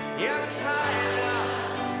 You're tired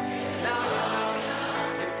enough, not enough,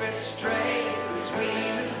 if it's straight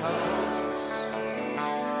between the posts.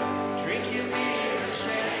 Drink your beer and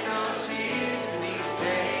shed no tears, for these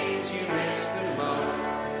days you miss the most.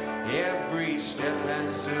 Every step and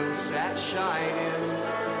sill sat shining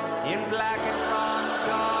in black and from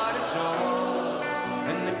door to door,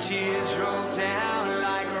 and the tears rolled down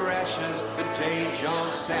like rashes the day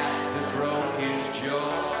John Sattler broke his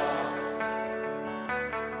jaw.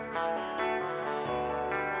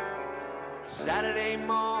 Saturday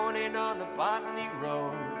morning on the Botany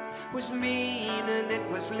Road was mean and it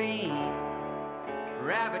was lean.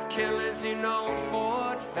 Rabbit killers in old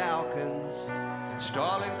Ford Falcons,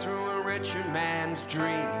 stalling through a richer man's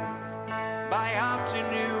dream. By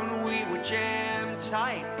afternoon we were jammed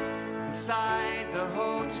tight inside the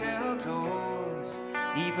hotel doors.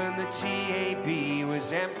 Even the TAB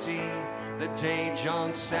was empty the day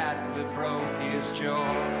John Sattler broke his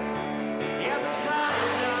jaw. Every time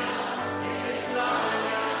enough, if it's long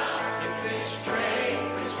enough, if it's straight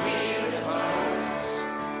between the posts.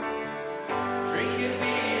 Drink your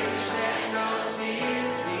beer and shed no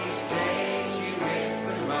tears, these days you miss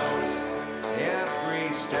the most. Every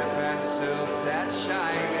step and sill sat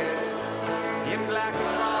shining in black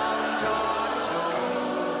from door to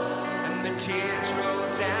door, and the tears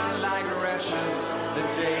rolled down like rushes the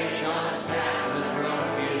day John Sattler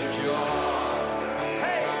broke his jaw.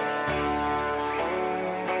 Hey!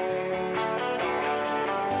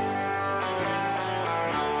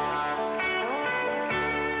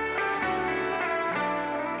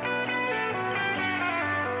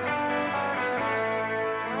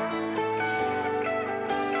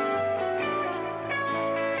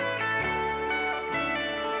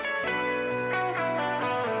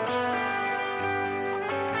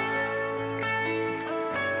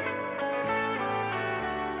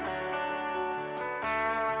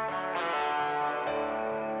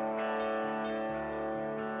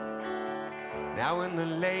 Now in the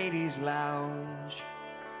ladies' lounge,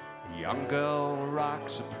 a young girl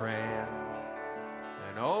rocks a prayer.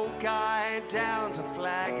 An old guy downs a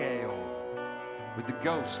flag ale with the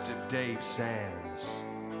ghost of Dave Sands.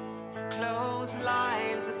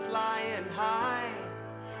 Clotheslines are flying high,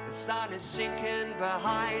 the sun is sinking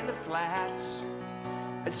behind the flats,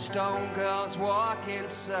 as stone girls walk in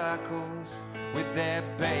circles with their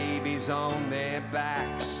babies on their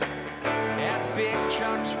backs. As big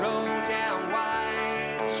trucks roll down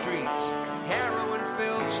wide streets,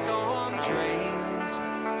 heroin-filled storm drains,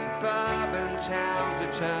 suburban towns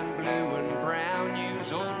are turned blue and brown,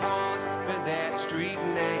 use old wars for their street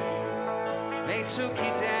name. They took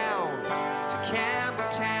you down to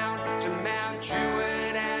Campbelltown, to Mount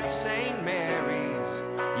Druitt and St. Mary's.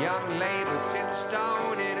 Young Labour sits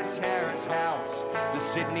stone in a terrace house, the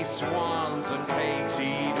Sydney Swans on pay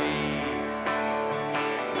TV.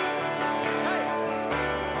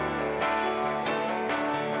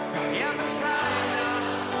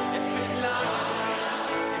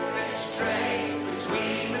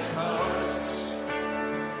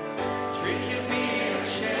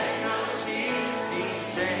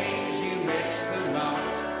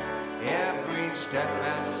 Step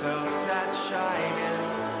and so sat shining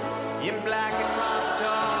in black and from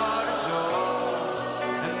door to door,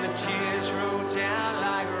 and the tears rolled down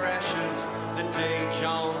like rashes the day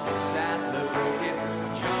John Sattler broke his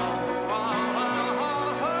jaw.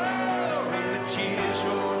 And the tears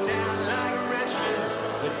rolled down like rashes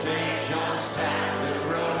the day John Sattler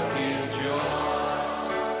broke his jaw.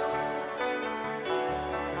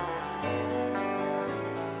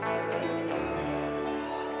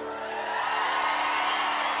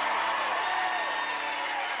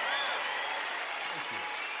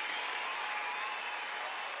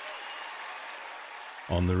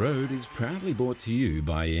 On the Road is proudly brought to you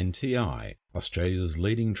by NTI, Australia's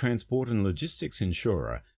leading transport and logistics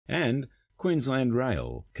insurer, and Queensland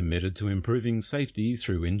Rail, committed to improving safety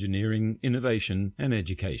through engineering, innovation and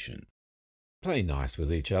education. Play nice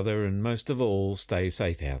with each other and most of all, stay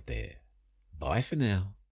safe out there. Bye for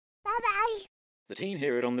now. Bye-bye. The team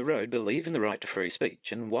here at On the Road believe in the right to free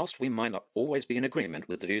speech, and whilst we might not always be in agreement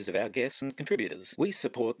with the views of our guests and contributors, we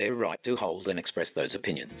support their right to hold and express those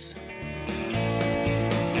opinions.